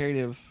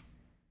authoritative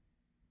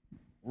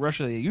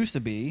Russia used to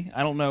be.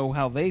 I don't know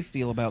how they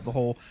feel about the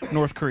whole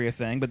North Korea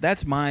thing, but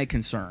that's my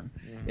concern.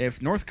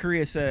 If North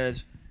Korea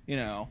says,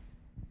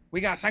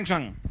 we got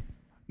sanction,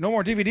 no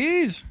more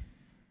DVDs.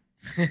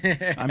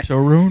 I'm so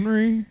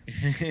lonely.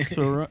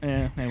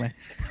 Anyway,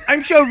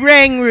 I'm so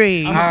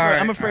angry.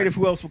 I'm afraid of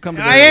who else will come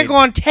to their I ain't aid.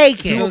 going to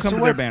take it. will come to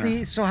their what's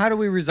banner. so how do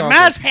we resolve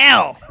Mass this?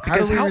 hell. How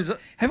do Because we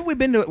haven't we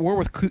been to war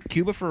with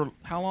Cuba for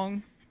how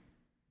long?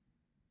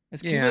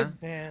 Is Cuba,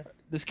 Yeah.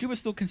 Does Cuba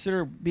still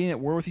consider being at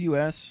war with the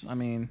U.S.? I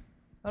mean,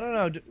 I don't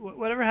know.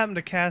 Whatever happened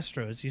to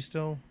Castro? Is he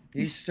still?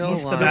 He's still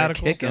he's alive.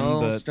 sabbatical. Kicking,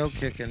 but- Still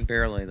kicking,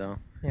 barely though.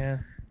 Yeah.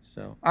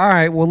 So, all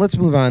right. Well, let's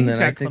move on He's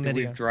then. I got think that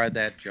chlamydia. we've dried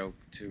that joke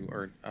to,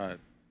 or not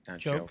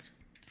Joke?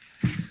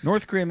 joke.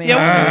 North Korea may Yeah,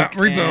 have a nuke,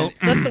 reboot.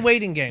 and- That's the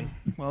waiting game.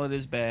 Well, it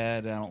is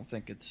bad. I don't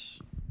think it's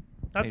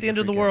Not major the end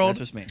of the freak out. world. That's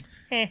just me.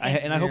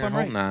 And I hope I'm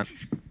right. Not.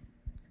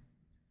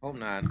 Hope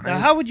not. Now,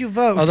 how would you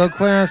vote? Although,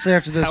 quite honestly,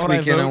 after this How would I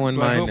weekend, I vote? wouldn't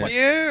Do I mind vote it.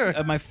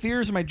 yeah. My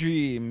fears and my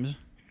dreams.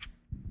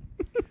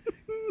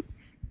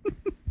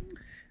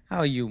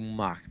 How you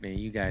mock me,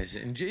 you guys.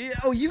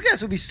 Oh, you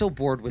guys would be so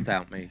bored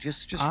without me.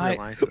 Just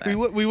realize that.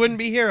 We wouldn't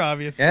be here,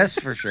 obviously. That's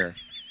for sure.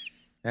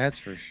 That's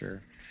for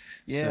sure.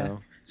 Yeah.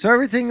 So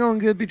everything going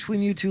good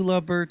between you two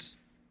lovebirds?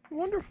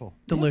 Wonderful.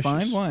 Delicious.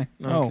 Fine. Why?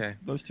 Okay. Oh,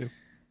 those two.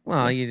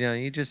 Well,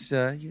 you just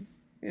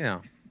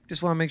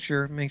just want to make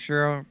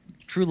sure our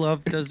true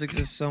love does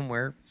exist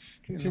somewhere.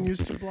 Continues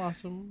to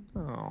blossom.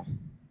 Oh.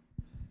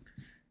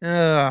 We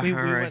all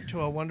right. went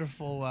to a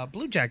wonderful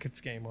Blue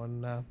Jackets game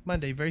on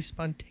Monday. Very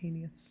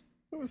spontaneous.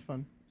 It was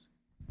fun.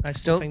 Nice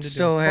Still, thing to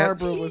still do. have.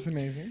 Barbara was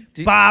amazing.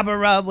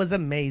 Barbara was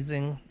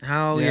amazing.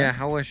 How? Yeah. Yeah.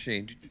 How was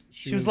she?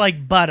 She was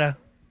like butter.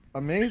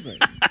 amazing.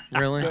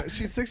 Really?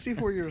 She's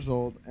 64 years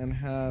old and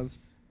has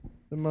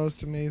the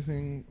most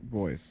amazing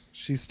voice.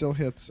 She still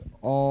hits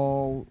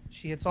all.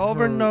 She hits all of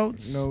her Her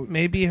notes. notes.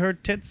 Maybe her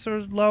tits are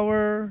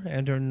lower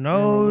and her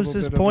nose little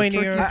is bit of a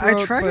pointier. turkey I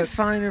throat, tried to but-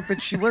 find her,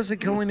 but she wasn't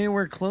going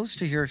anywhere close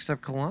to here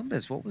except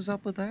Columbus. What was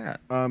up with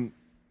that?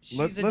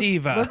 She's a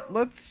diva.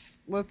 Let's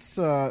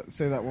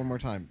say that one more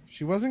time.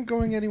 She wasn't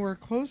going anywhere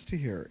close to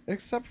here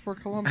except for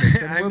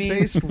Columbus, and I we're mean-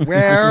 based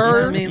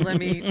where? let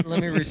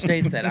me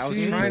restate that. I was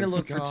trying to Jesus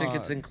look for God.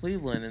 tickets in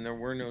Cleveland, and there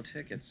were no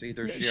tickets. So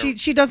either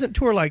She doesn't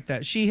tour like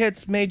that. She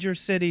hits major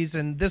cities,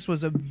 and this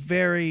was a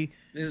very.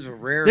 this is a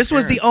rare. This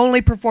was the occurrence.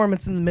 only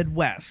performance in the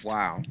Midwest.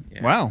 Wow.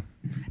 Yeah. Wow.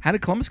 How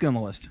did Columbus get on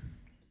the list?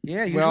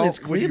 Yeah. Usually Well, it's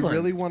would you Cleveland.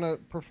 really want to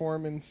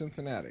perform in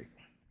Cincinnati?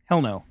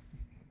 Hell no.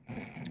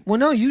 Well,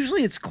 no.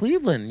 Usually it's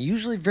Cleveland.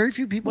 Usually very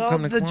few people Well,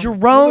 come to the Columbus.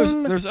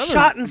 Jerome there's other-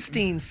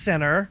 Schottenstein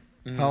Center.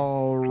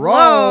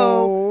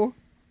 Hello.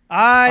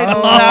 I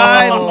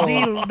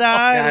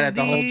Got it,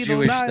 the whole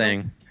Jewish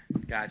thing.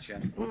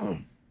 Gotcha.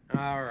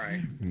 All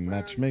right.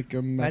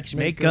 Matchmaker,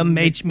 Matchmaker,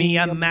 match me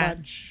a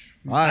match.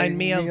 Find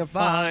me a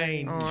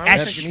fine. Oh, I Catch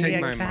wish I could me take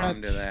a my cat.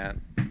 mom to that.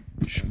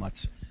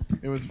 Schmutz.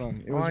 It was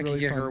fun. It All was I could really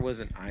get her fun. was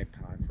an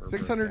iPod. For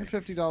her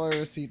 $650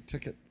 a seat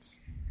tickets.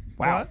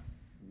 Wow. What?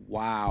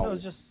 Wow. No, it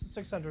was just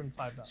 $605.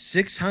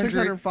 600.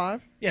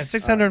 605. Yeah,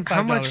 $605.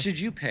 How much did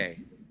you pay,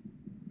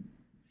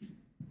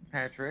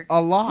 Patrick?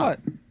 A lot.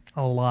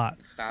 A lot.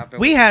 Stop it.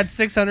 We had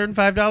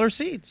 $605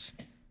 seats.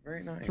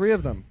 Very nice. 3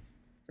 of them.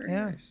 Very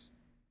Yeah. nice.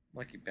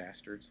 Lucky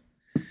bastards.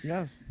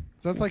 Yes.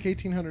 So that's like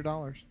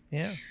 $1,800.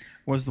 Yeah.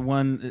 Was the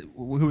one?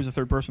 Who was the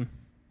third person?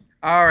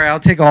 All right, I'll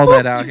take all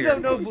that out You here.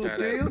 don't know and post Boop, that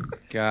do in. you?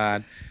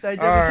 God. All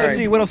right. Let's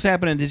see what else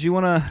happened. Did you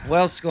want to? What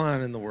else is going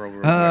on in the world?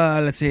 Real quick?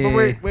 Let's see. But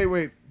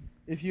wait.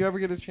 If you ever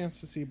get a chance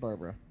to see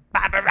Barbara,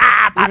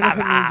 even if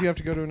it means you have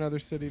to go to another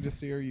city to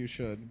see her, you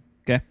should.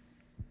 Okay.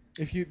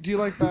 Do you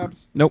like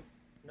Babs? Nope.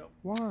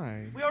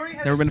 Why? We already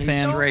had Never been a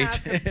fan. Don't Great.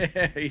 ask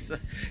him. he's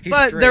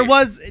But straight. there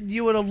was,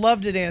 you would have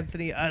loved it,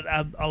 Anthony,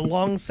 a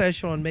long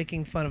session on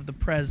making fun of the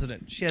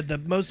president. She had the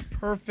most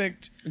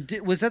perfect.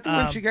 Was that the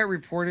one um, she got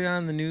reported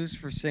on the news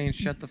for saying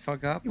 "shut the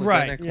fuck up"? Was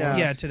Right. That in Yeah. Columbus?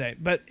 Yeah, today.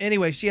 But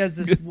anyway, she has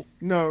this. It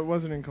No, it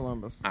wasn't in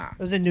Columbus.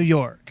 was in New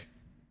York.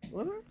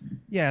 Was it?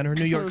 Yeah, in her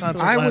New York it was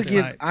concert I would last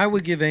give night. I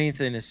would give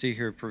anything to see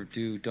her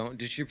do. Don't.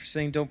 Did she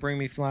sing "Don't Bring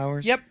Me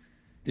Flowers"? Yep.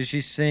 Did she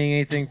sing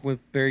anything with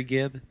Barry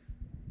Gibb?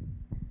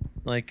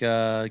 Like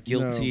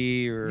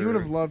 "Guilty" or? You would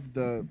have loved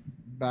the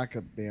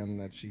backup band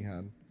that she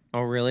had.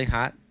 Oh, really?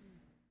 Hot?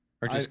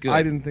 Or just good?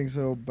 I didn't think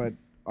so, but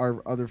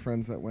our other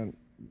friends that went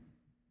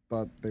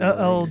thought they were.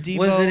 El Divo.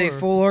 Was it a or-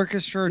 full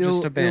orchestra or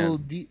just a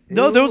band?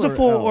 No, there was a or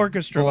full L?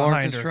 orchestra Full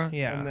behind orchestra? her.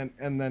 Yeah.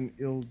 And then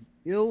Il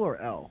or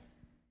L?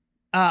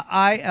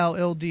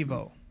 Il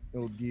Divo.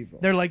 Il Divo.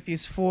 They're like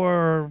these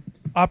 4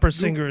 opera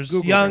singers,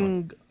 Google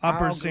young I'll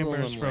opera Google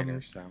singers them from.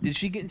 later, so. Did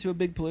she get into a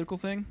big political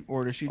thing,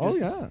 or does she just? Oh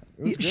yeah,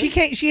 it was She great.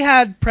 came. She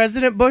had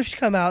President Bush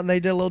come out, and they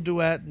did a little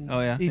duet. And Oh,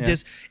 yeah, he yeah.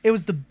 just. It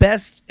was the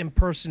best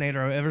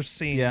impersonator I've ever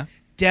seen. Yeah.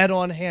 Dead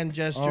on hand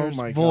gestures,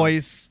 my God.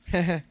 voice,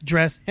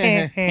 dress,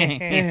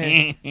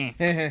 and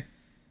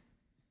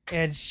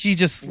she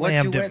just What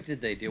slammed duet him.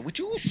 did they do? Would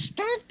you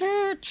stop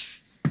that?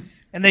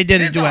 And they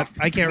did a Hands duet. off.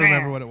 I can't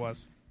remember what it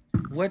was.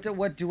 What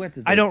duet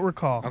did they I don't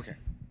recall. Okay.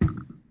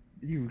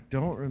 You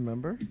don't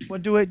remember?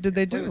 What did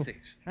they Play do? with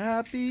these.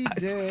 Happy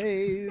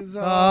days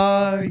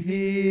are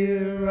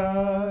here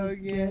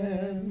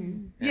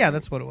again. Yeah,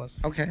 that's what it was.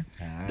 Okay.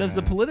 Does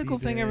the political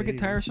thing ever get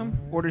tiresome,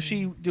 or does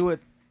she do it,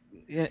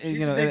 She's in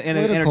a big an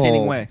entertaining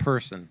political way?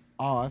 person.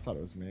 Oh, I thought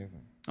it was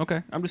amazing.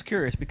 Okay, I'm just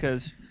curious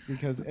because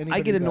Because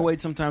I get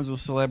annoyed sometimes with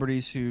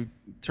celebrities who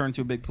turn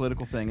to a big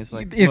political thing. It's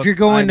like, If look, you're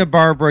going to I'm-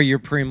 Barbara, you're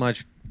pretty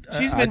much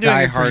She's a been doing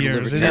it for diehard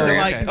years. It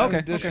libertarian. isn't like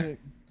Okay.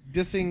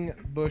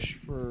 Dissing Bush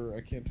for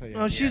I can't tell you.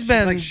 Well, she's she's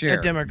been like a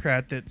Cher.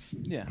 Democrat. That's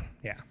yeah,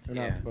 yeah. an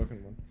Yeah.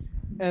 outspoken one.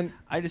 And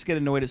I just get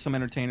annoyed at some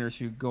entertainers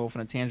who go off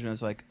on a tangent.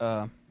 It's like,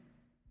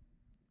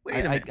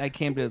 Wait a minute. I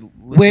came to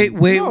listen.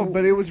 Wait. no,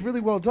 but it was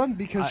really well done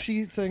because I-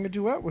 she sang a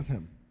duet with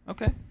him.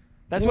 Okay,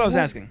 that's what I was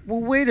asking.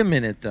 Well, wait a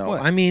minute though.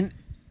 What? I mean,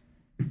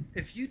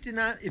 if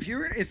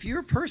you're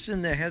a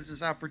person that has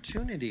this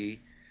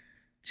opportunity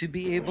to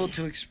be able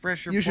to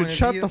express your You should point of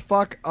shut view, the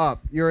fuck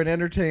up. You're an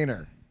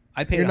entertainer.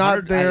 I paid You're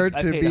not 100 there I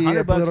to paid be a $100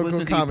 to political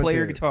listen to you play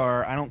your commentator.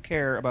 guitar. I don't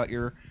care about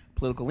your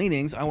political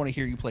leanings. I want to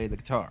hear you play the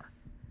guitar.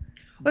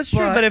 That's true.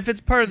 But- But if it's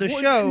part of the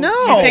show,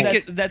 no. you take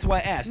that's, it. that's why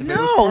I asked. If it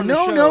No, was part of the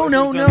no, show, no, if it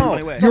no, was done in a no.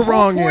 funny way. The You're whole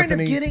wrong, point of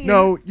Anthony. getting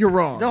No, you're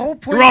wrong. The whole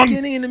point Wrong. of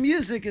getting into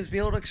music is be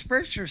able to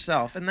express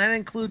yourself, and that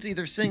includes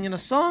either singing a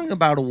song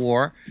about a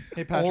war,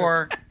 Hey, Patrick.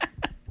 or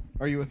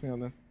Are you with me on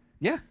this?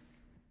 Yeah.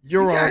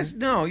 You're you wrong. guys.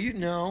 No,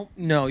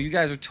 you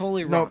guys are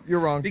totally wrong. No, you're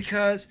wrong.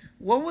 Because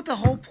what was the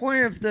whole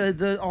point of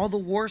the all the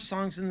war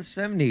songs in the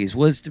 70s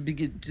was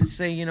to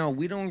say,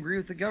 we don't agree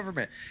with the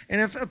government,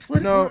 and if a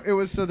political No, it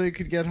was so they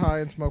could get high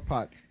and smoke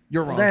pot.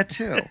 You're wrong. that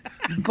too,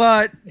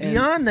 but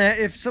beyond that,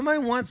 if somebody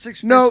wants to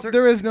express no, their,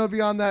 there is no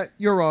beyond that.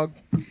 You're wrong.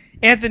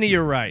 Anthony,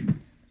 you're right.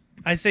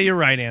 I say you're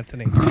right,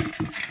 Anthony.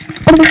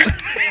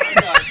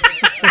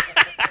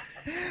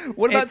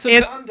 What about It- some?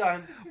 it- I'm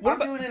done. What I'm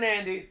about- doing an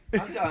Andy.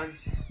 I'm done.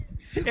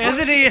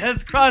 Anthony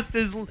has crossed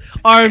his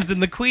arms in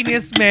the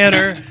queeniest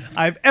manner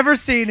I've ever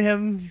seen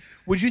him.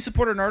 Would you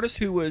support an artist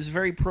who was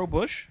very pro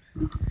Bush?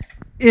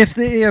 If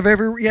they have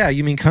ever,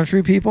 you mean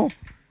country people?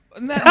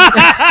 Not,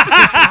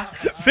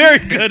 Very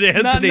good,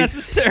 Anthony. not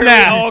necessarily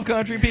Snap. all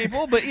country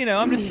people, but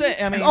I'm just saying.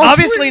 I mean,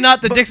 Obviously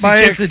not the Dixie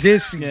By Chicks.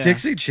 the Yeah.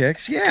 Dixie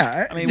Chicks,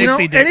 yeah. I mean,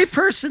 Dixie any Dicks.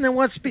 person that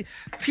wants to be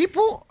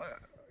people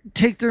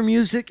take their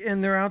music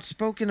and they're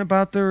outspoken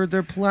about their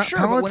sure, but when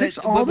politics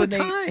it- all but the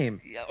when they-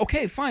 time.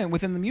 okay, fine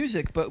within the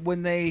music, but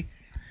when they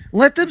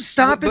Let them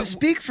stop But- and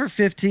speak for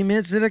 15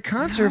 minutes at a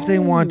concert if they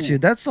want to. No.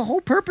 That's the whole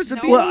purpose of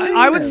being Well,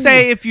 I would famous.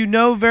 say if you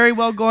know very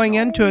well going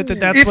into it that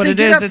that's If what they it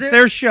get is, up it's there-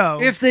 their show.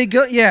 if they get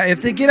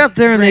up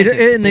there and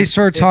Granted, they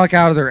start talk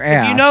out of their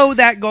ass. If you know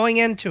that going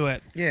into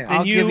it, Yeah. then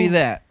I'll give you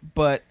that.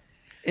 But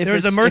if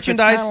There's it's, a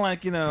merchandise- if it's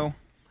kind of like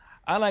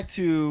I like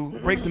to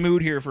break the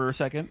mood here for a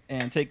second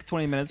and take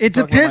 20 minutes. It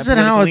to talk about depends my on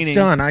how political it's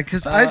leanings. done.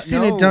 Because I've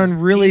seen No, it done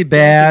really keep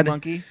dancing, bad.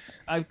 Monkey.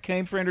 I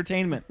came for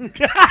entertainment.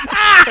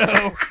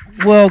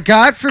 Well,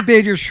 God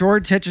forbid your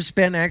short attention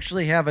span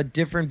actually have a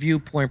different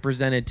viewpoint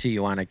presented to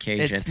you on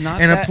occasion. It's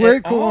not in that a at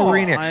political all.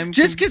 arena. I'm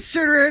Just con-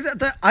 consider it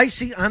the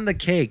icing on the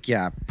cake.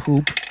 Yeah,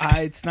 poop.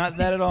 It's not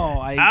that at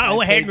all. I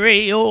paid- Henry,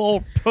 you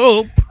old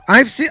poop.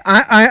 I've seen.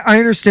 I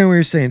understand what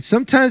you're saying.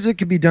 Sometimes it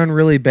can be done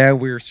really bad.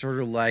 Where you're sort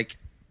of like,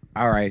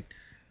 all right,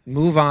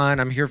 move on.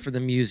 I'm here for the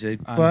music.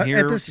 I'm But here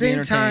at to the be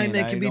same time, entertained.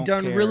 they I can be don't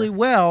done care. really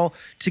well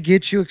to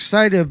get you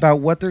excited about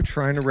what they're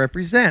trying to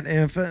represent. And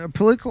if a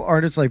political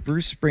artist like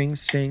Bruce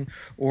Springsteen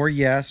or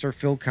Yes or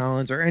Phil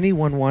Collins or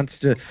anyone wants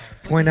to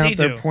point does out he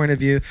their do? point of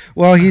view,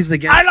 well, he's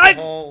against I like-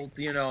 the whole,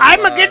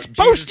 I'm against Jesus,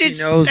 postage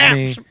He Knows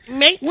stamps, Me.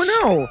 mate. Well,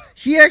 no,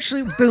 he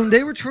actually boom.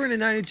 They were touring in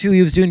 '92.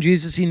 He was doing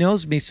Jesus, He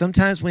Knows Me.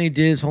 Sometimes when he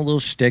did his whole little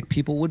shtick,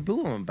 people would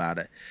boo him about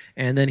it,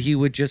 and then he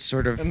would just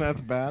sort of And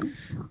that's bad.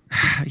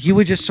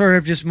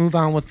 just move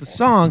on with the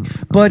song.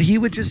 But he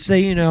would just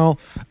say,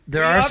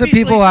 there are some Obviously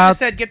people should've out.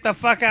 said, "Get the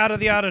fuck out of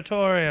the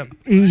auditorium."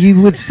 He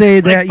would say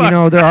that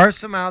fuck. there are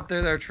some out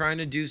there that are trying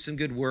to do some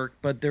good work,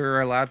 but there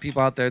are a lot of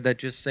people out there that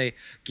just say,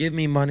 "Give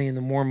me money, and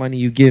the more money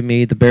you give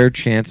me, the better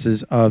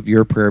chances of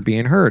your prayer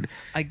being heard."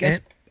 I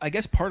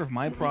guess part of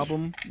my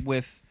problem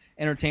with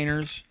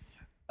entertainers,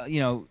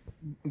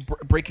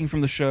 breaking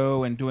from the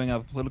show and doing a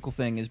political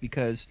thing is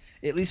because,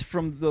 at least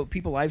from the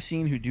people I've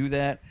seen who do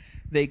that,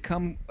 they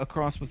come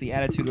across with the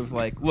attitude of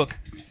like, look,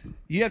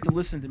 you have to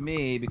listen to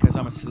me because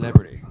I'm a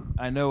celebrity.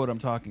 I know what I'm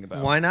talking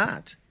about. Why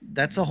not?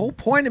 That's the whole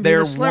point of being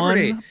They're a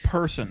celebrity. one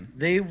person.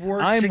 They've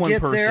worked I'm to one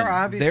get person. there.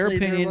 Obviously, Their they're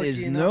opinion lucky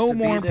is enough no to be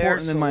more there,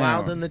 important than so my allow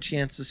own. them the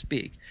chance to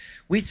speak.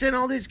 We sent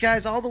all these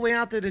guys all the way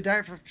out there to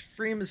die for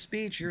freedom of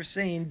speech. You're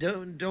saying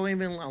don't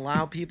even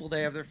allow people to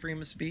have their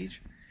freedom of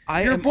speech.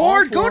 I You're am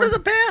bored. all Go to for- the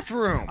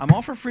bathroom. I'm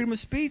all for freedom of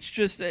speech.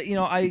 Just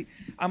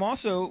I'm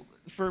also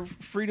for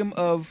freedom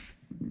of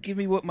give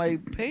me what I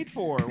paid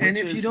for. and which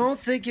if you is don't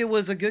think it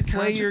was a good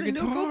play concert, your then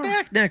don't go guitar.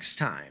 back next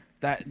time.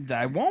 that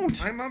I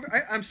won't.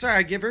 I'm sorry.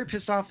 I get very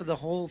pissed off of the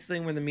whole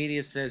thing when the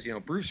media says,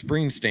 Bruce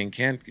Springsteen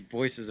can't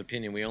voice his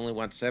opinion. We only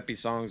want sappy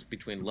songs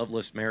between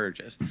loveless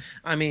marriages.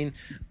 I mean,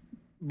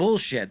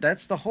 bullshit.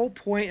 That's the whole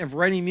point of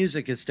writing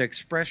music, is to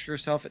express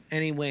yourself in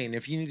any way. And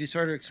if you need to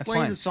sort of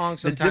explain fine. the song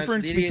The sometimes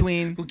difference to the idiots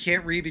between- who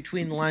can't read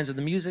between the lines of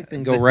the music,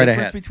 then go The right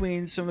difference ahead.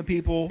 between some of the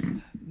people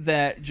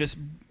that just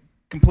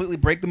completely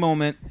break the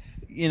moment,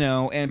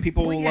 and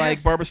people Well, like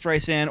yes. Barbra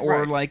Streisand or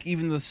Right. like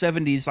even the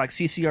 70s, like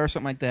CCR or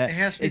something like that. It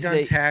has to be is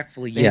done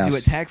tactfully. They Yes. do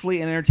it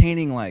tactfully and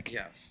entertaining, like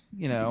Yes.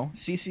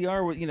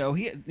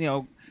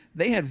 CCR.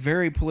 They had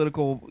very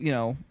political,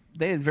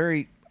 they had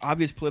very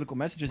obvious political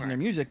messages in their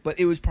Right. music, but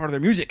it was part of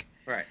their music.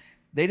 Right.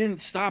 They didn't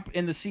stop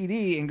in the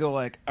CD and go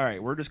like, all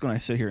right, we're just going to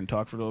sit here and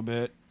talk for a little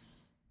bit.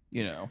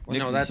 Well,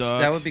 Nixon no, sucks.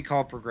 that would be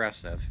called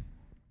progressive.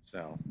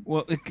 So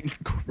well,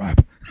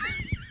 crap.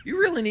 you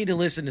really need to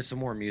listen to some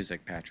more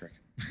music, Patrick.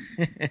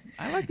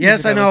 I like the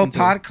Yes, music I know. listen to.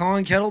 Pot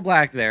calling kettle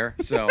black there.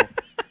 So,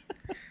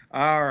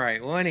 all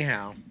right. Well,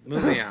 anyhow,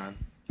 moving on.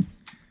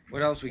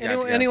 What else we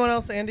got? guys? Anyone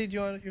else? Andy, do you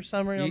want your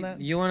summary on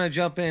that? You want to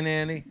jump in,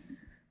 Andy?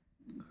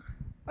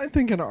 I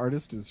think an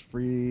artist is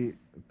free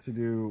to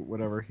do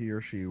whatever he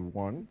or she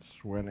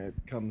wants when it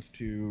comes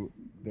to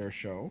their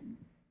show,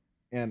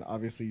 and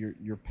obviously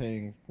you're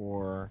paying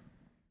for,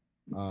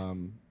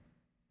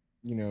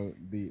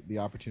 the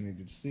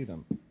opportunity to see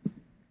them.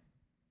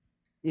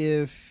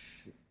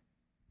 If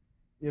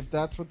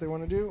that's what they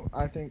want to do,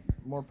 I think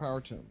more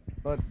power to them.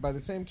 But by the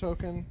same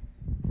token,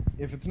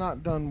 if it's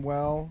not done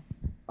well,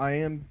 I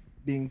am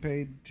being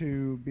paid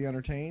to be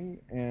entertained,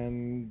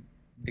 and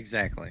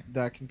Exactly.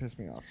 that can piss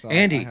me off. So I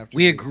Andy, have to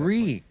we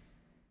agree with that point. agree.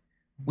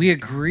 We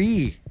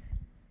agree.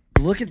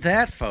 Look at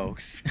that,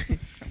 folks.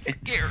 Is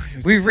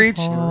we this a reached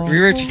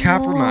first?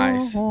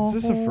 compromise. Is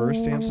this a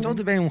first, Still Anthony?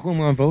 debating who I'm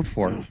going to vote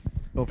for.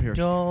 Bill Pierce.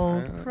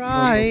 Don't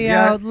cry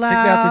Yeah, out loud.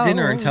 Take me out to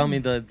dinner and tell me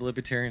the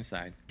libertarian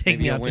side. Take Maybe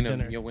me you'll out to win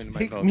dinner. You'll win my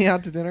Take vote. me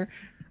out to dinner.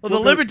 Well, the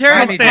We'll go-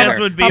 libertarian buy me stance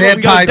dinner. would be Buy we'll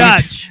me go dinner.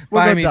 Dutch.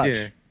 We'll Buy go me Dutch.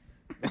 dinner.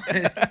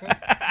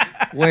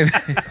 Wait,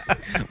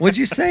 what'd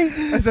you say?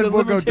 I said The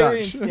we'll go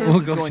libertarian Dutch. stance We'll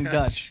is go going Dutch.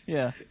 Dutch.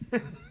 Yeah.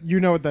 You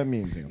know what that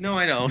means, Andy. No,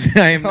 I don't.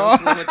 I have no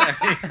clue what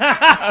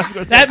that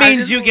means. That I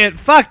means just- you get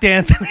fucked,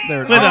 Anthony,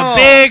 They're- with Oh. a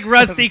big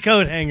rusty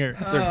coat hanger.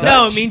 No,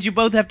 Dutch. it means you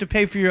both have to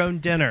pay for your own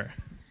dinner.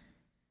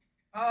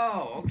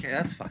 Oh, okay,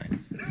 that's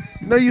fine.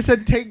 No, you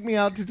said take me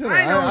out to dinner.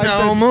 I don't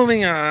know.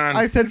 Moving on.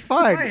 I said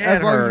fine, My head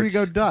as long as we hurts.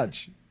 go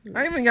Dutch.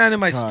 I haven't gotten to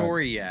my God.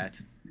 story yet.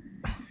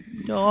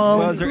 Don't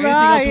Well, is there anything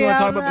else we want to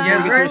talk about before Yeah, we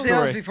is get there to a anything else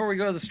story? before we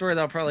go to the story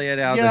that'll probably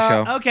edit out Yeah.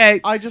 the show? Okay.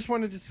 I just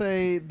wanted to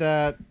say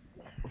that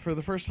for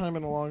the first time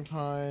in a long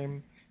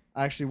time,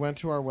 I actually went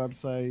to our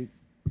website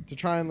to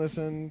try and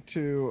listen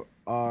to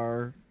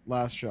our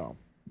last show.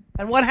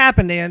 And what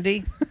happened,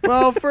 Andy?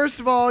 Well, first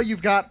of all,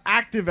 you've got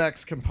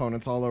ActiveX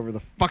components all over the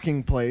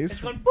fucking place,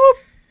 It's going boop,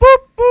 boop,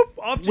 boop.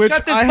 I'll have to which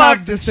shut this I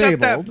box have and shut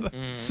that-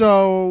 disabled.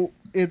 So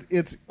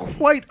it's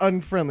quite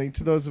unfriendly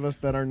to those of us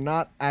that are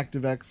not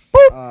ActiveX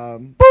Why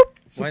don't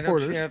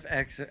supporters. you have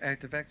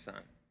ActiveX on?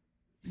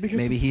 Because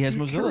Maybe it's he a has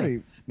Mozilla.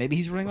 security Maybe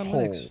he's running on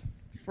hole. Linux.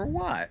 For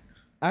what?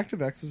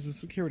 ActiveX is a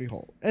security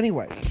hole.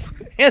 Anyway,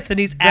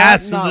 Anthony's That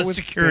ass is a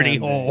security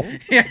notwithstanding- hole.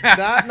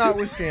 that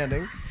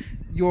notwithstanding,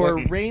 your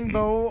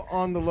rainbow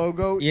on the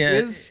logo Yeah.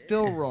 is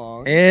still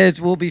wrong. It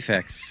will be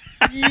fixed.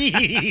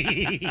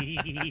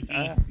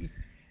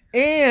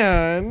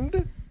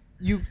 And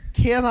you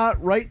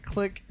cannot right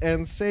click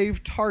and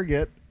save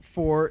target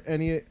for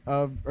any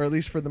of, or at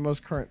least for the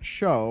most current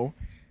show.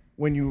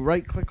 When you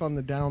right click on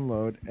the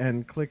download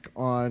and click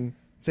on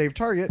save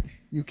target,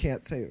 you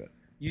can't save it.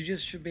 You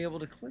just should be able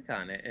to click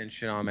on it and it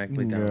should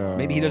automatically No. download.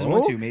 Maybe he doesn't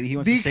want to. Maybe he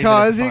wants to save it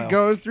as Because a it file.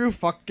 goes through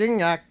fucking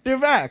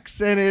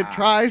ActiveX and it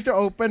tries to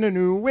open a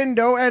new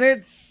window and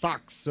it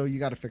sucks. So you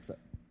got to fix it.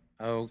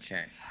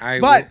 Okay.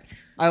 But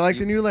I like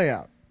the new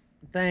layout.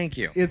 Thank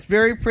you. It's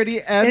very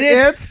pretty and, And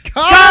it's it's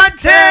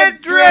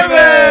content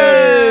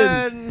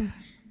driven.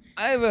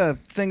 I have a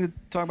thing to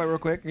talk about real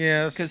quick.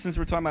 Yes. Because since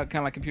we're talking about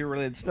kind of like computer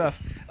related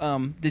stuff,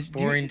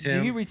 Boring, did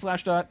Tim. you read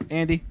Slashdot,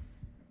 Andy?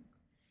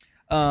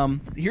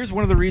 Here's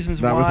one of the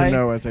reasons That why. was a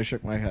no as I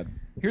shook my head.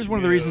 Here's one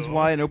of the reasons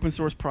why an open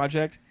source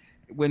project,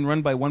 when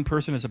run by one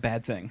person, is a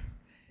bad thing.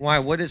 Why?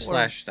 What is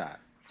Slashdot?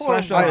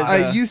 Slashdot is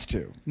I used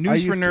to. I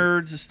news for used to.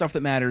 nerds, is stuff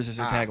that matters, is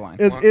their tagline.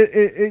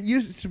 It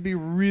used to be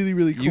really,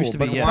 really cool. Used to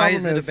be, but the yeah. Why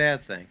problem is it a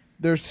bad thing?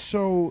 there's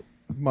so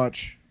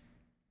much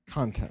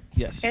content.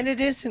 Yes. And it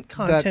isn't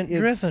content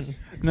it's-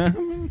 driven.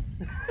 No.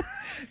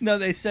 No,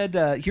 they said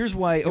here's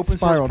why open source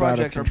spiraled out of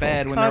projects are control.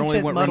 bad when they're only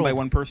Content run by muddled.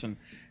 one person.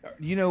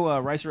 You know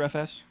Ricer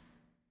FS?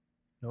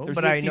 No, There's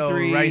but I know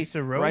ext3,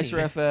 Rice-A-Roni. Ricer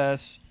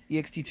FS,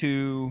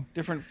 ext2,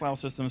 different file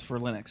systems for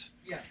Linux.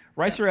 Yes.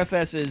 Ricer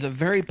FS is a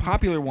very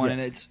popular one,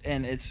 Yes.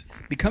 and it's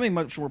becoming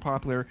much more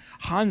popular.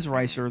 Hans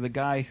Ricer, the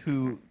guy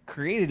who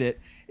created it,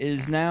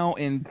 is now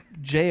in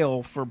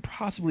jail for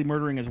possibly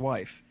murdering his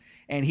wife,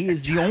 and he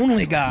is the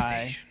only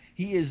guy.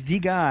 He is the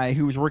guy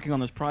who was working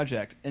on this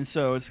project, and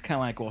so it's kind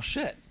of like, well,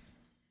 shit.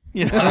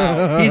 You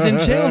know, he's in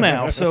jail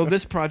now, so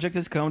this project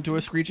has come to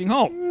a screeching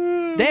halt.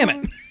 Damn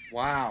it!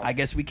 Wow. I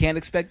guess we can't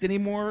expect any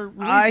more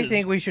releases. I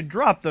think we should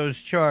drop those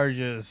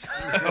charges.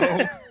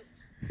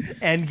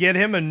 and get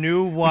him a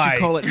new We wife. should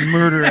call it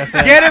Murder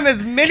FS. Get him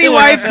as many Killer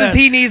wives as FS.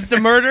 he needs to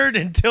murder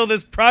until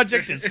this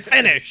project is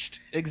finished.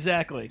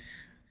 Exactly.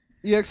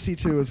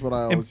 EXT2 is what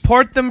I always.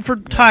 Import them for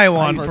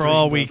Taiwan for Partition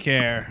all we does.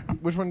 care.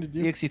 Which one did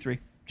you? EXT3.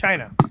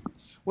 China,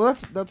 Well,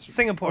 that's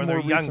Singapore, a they're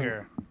more recent-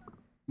 younger.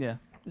 Yeah,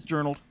 it's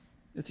journaled.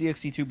 It's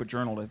EXT2, but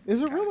journaled.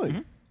 Is it really?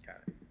 Got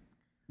it.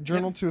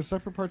 Journal to a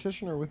separate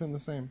partition or within the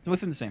same? It's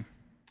within the same.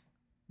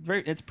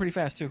 It's pretty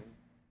fast too.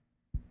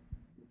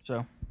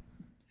 So,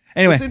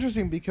 anyway, It's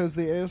interesting because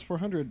the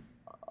AS400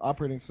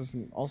 operating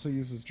system also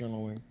uses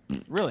journaling.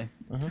 really,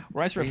 Uh-huh.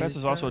 Riser FS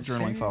is also a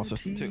journaling file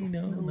system too.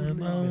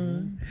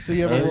 So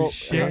you have a roll.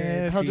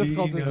 Shanty How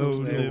difficult is it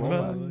to do a no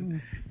rollout?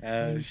 lemon.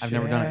 I've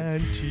never done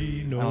it.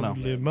 Shanty no I don't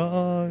know.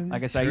 lemon. I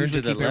guess I Turn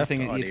usually to the keep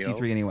everything in left EXT3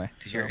 audio. anyway.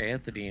 To So hear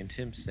Anthony and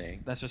Tim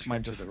sing that's just my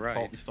to the default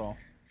right. install.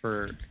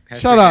 for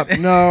Patrick. Shut up!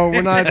 No,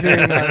 we're not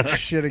doing that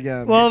shit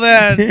again. Well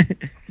then,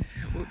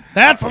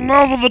 that's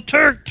enough of the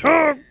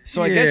TikTok.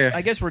 So Yeah.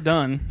 I guess we're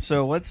done.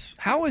 So let's.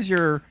 How is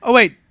your? Oh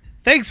wait,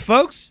 thanks,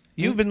 folks.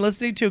 You've been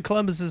listening to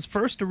Columbus's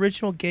first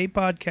original gay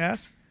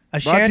podcast, A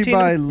brought to Shanty, you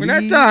by We're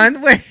not Lee's-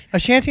 done. Wait, A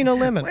Shanty No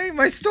Lemon. wait,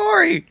 my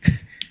story.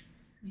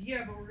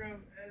 Yeah, but we're gonna.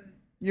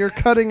 You're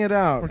cutting it We're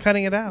out.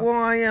 cutting it out. Well,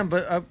 I am,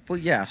 but well,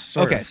 yes.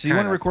 Sort Okay, of, so you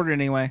want to kinda. record it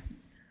anyway?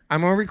 I'm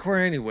gonna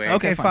record anyway.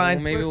 Okay, fine.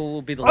 Well, maybe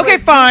we'll be the Okay,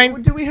 last.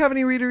 fine. Do we have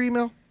any reader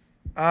email?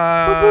 Uh,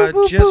 Boop, boop,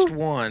 boop, just boop.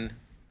 one.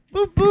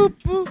 Boop boop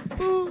boop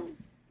boop.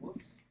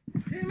 Whoops.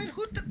 Damn it!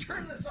 Who to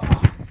turn this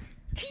off?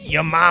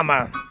 Your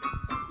mama.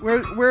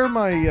 Where are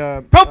my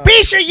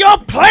Propecia, you're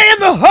playing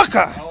the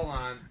hooker. Hold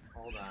on.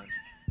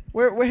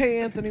 where hey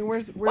Anthony,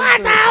 where's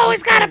Why's the I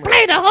always gotta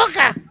disclaimer? play the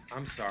hooker?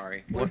 I'm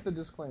sorry. Where's the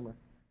disclaimer?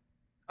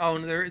 Oh,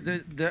 no,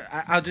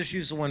 I'll just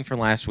use the one for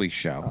last week's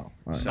show. Oh,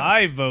 all right.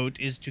 My vote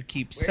is to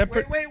keep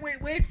separate.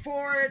 Wait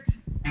for it.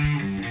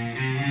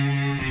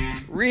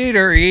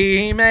 Reader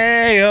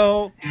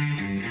email.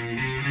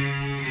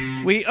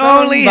 We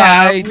Sung only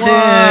by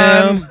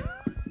have one.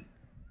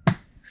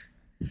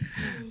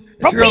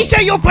 It's real-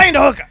 Propecia, you're playing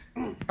the hooker.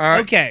 All right.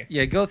 Okay.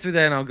 Yeah, go through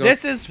that and I'll go.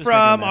 This is Just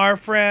from making a mess. our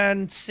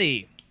friend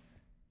C.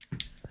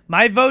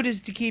 My vote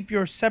is to keep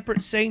your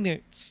separate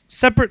segments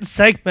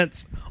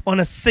on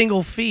a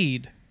single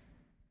feed.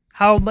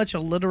 How much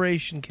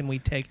alliteration can we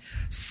take?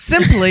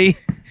 Simply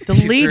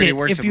delete already it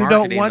works if in you don't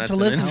marketing, want that's to an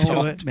listen to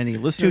insult. it. Many To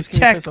listeners can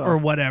tech piss off. or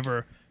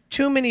whatever.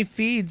 Too many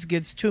feeds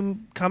gets too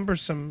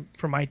cumbersome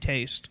for my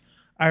taste.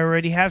 I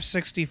already have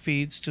 60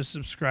 feeds to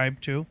subscribe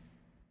to.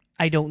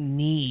 I don't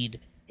need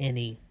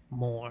any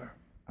more.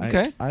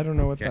 Okay. I don't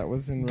know what Okay. that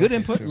was in Good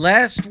reference input. to.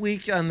 Last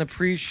week on the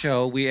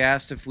pre-show, we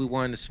asked if we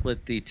wanted to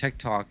split the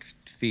TikTok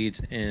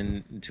feeds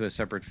into a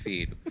separate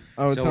feed.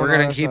 Oh, it's So on we're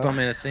gonna RSS. keep them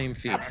in the same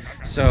feed.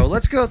 So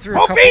let's go through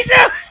a couple.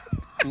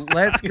 Propecia!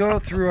 Let's go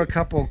through a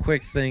couple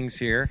quick things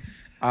here.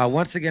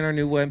 Once again, our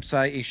new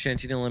website,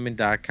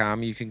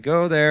 ashantinolemon.com. You can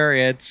go there.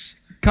 It's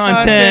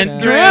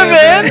Content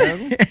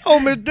driven. driven. Oh,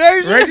 my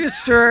days.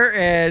 register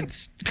and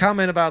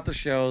comment about the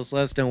shows.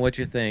 Let us know what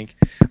you think,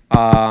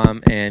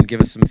 and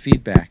give us some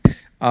feedback.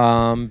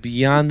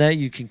 Beyond that,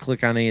 you can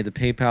click on any of the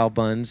PayPal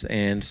buttons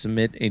and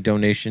submit a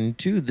donation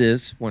to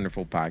this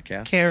wonderful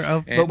podcast. Care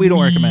of. And But we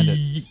don't recommend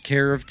it.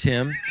 care of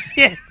Tim,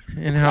 Yes.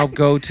 and help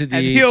go to And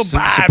the he'll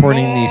buy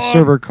supporting the more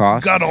server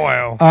costs. Gut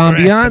oil.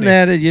 Beyond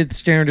that, the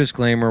standard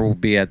disclaimer will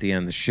be at the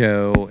end of the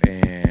show,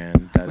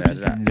 and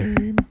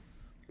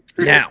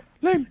now.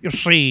 You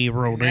see,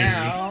 Rodney.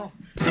 Now.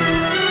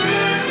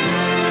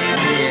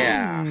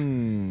 Yeah.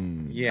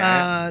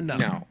 Yeah.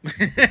 No.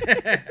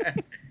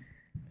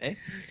 Eh?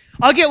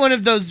 I'll get one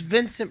of those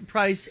Vincent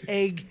Price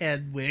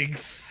egghead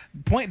wigs.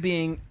 Point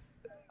being,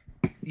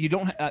 you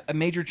don't a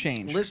major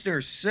change.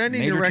 Listeners, send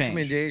in Major your change.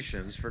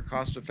 recommendations for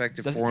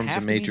cost-effective Doesn't forms have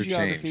of to be major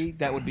geography. change.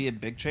 That would be a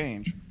big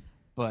change,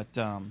 but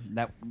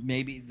that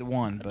may be the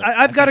one. But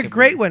I've got a think it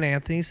great would- one,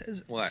 Anthony.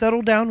 Says, What?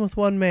 settle down with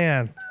one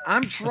man.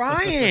 I'm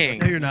trying.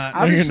 No, you're not.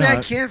 Obviously, I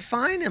not. can't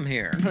find him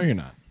here. No, you're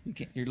not.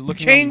 You're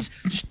looking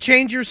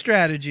Change your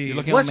strategy. You're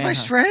looking What's on my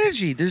Manhunt.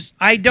 strategy? There's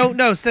I don't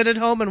know. Sit at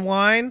home and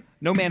whine.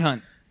 no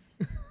manhunt.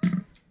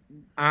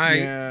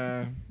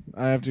 Yeah,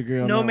 I have to agree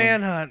on No that one.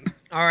 manhunt.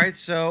 all right.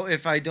 So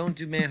if I don't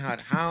do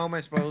manhunt, how am I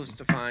supposed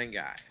to find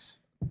guys?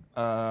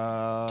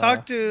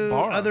 Talk to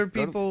bar. other Go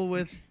to- people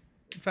with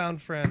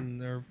found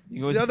friend or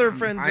You always- the other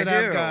friends I that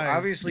do. have guys.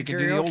 Obviously, You can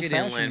do the karaoke didn't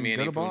old-fashioned, lend me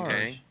go any to bars.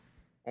 poontang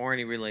or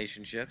any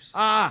relationships.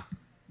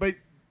 But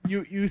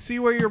you see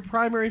where your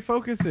primary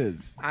focus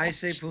is. I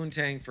say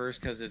poontang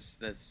first because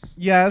that's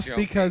Yes,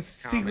 joking,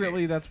 because comedy.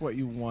 secretly that's what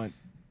you want.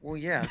 Well,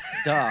 yes,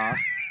 duh.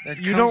 That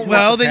You comes don't- with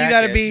Well, the then you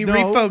got to package. be No,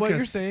 what you're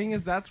refocused. saying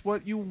is that's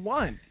what you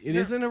want. It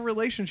Yeah. not a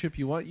relationship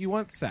you want. You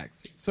want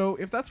sex. So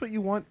if that's what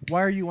you want,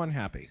 why are you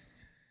unhappy?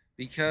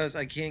 Because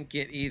I can't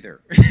get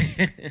either.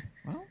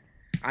 Well.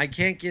 I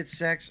can't get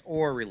sex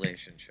or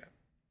relationship.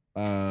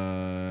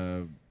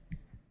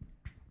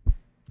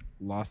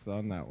 Lost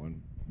on that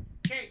one.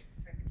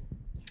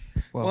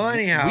 Well,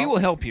 anyhow. we will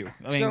help you.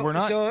 I mean, So- we're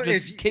not so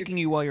just if- kicking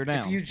you while you're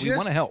down. you We just-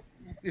 want to help.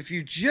 If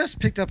you just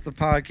picked up the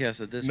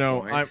podcast at this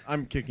No, point,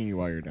 I'm kicking you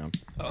while you're down.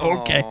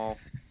 Okay. Oh.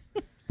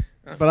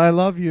 But I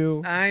love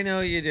you. I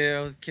know you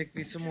do. Kick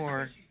me some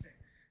more.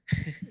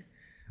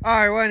 All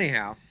right, well,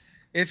 anyhow,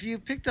 if you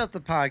picked up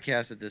the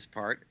podcast at this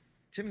part,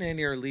 Tim and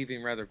Andy are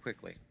leaving rather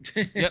quickly.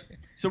 Yep.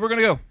 So we're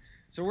gonna go.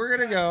 So we're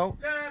going to go.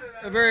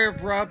 A very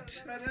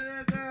abrupt.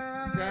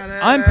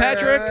 I'm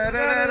Patrick.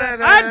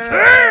 I'm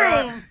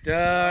Tim.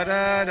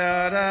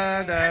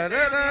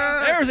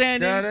 There's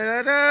Andy.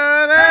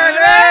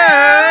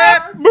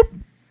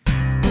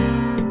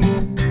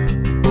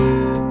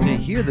 To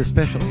hear the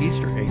special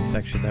Easter egg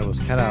section that was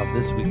cut out of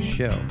this week's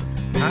show,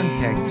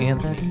 contact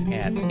Anthony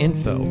at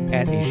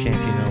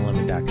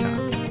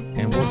info@ashantynowlemon.com,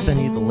 and we'll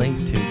send you the link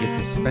to get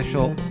the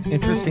special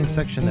interesting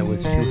section that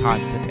was too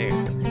hot to air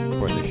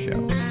for the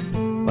show.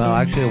 Well,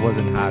 actually, it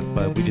wasn't hot,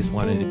 but we just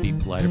wanted to be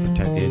polite and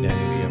protect the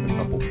identity of a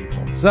couple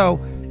people. So,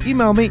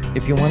 email me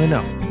if you want to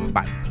know.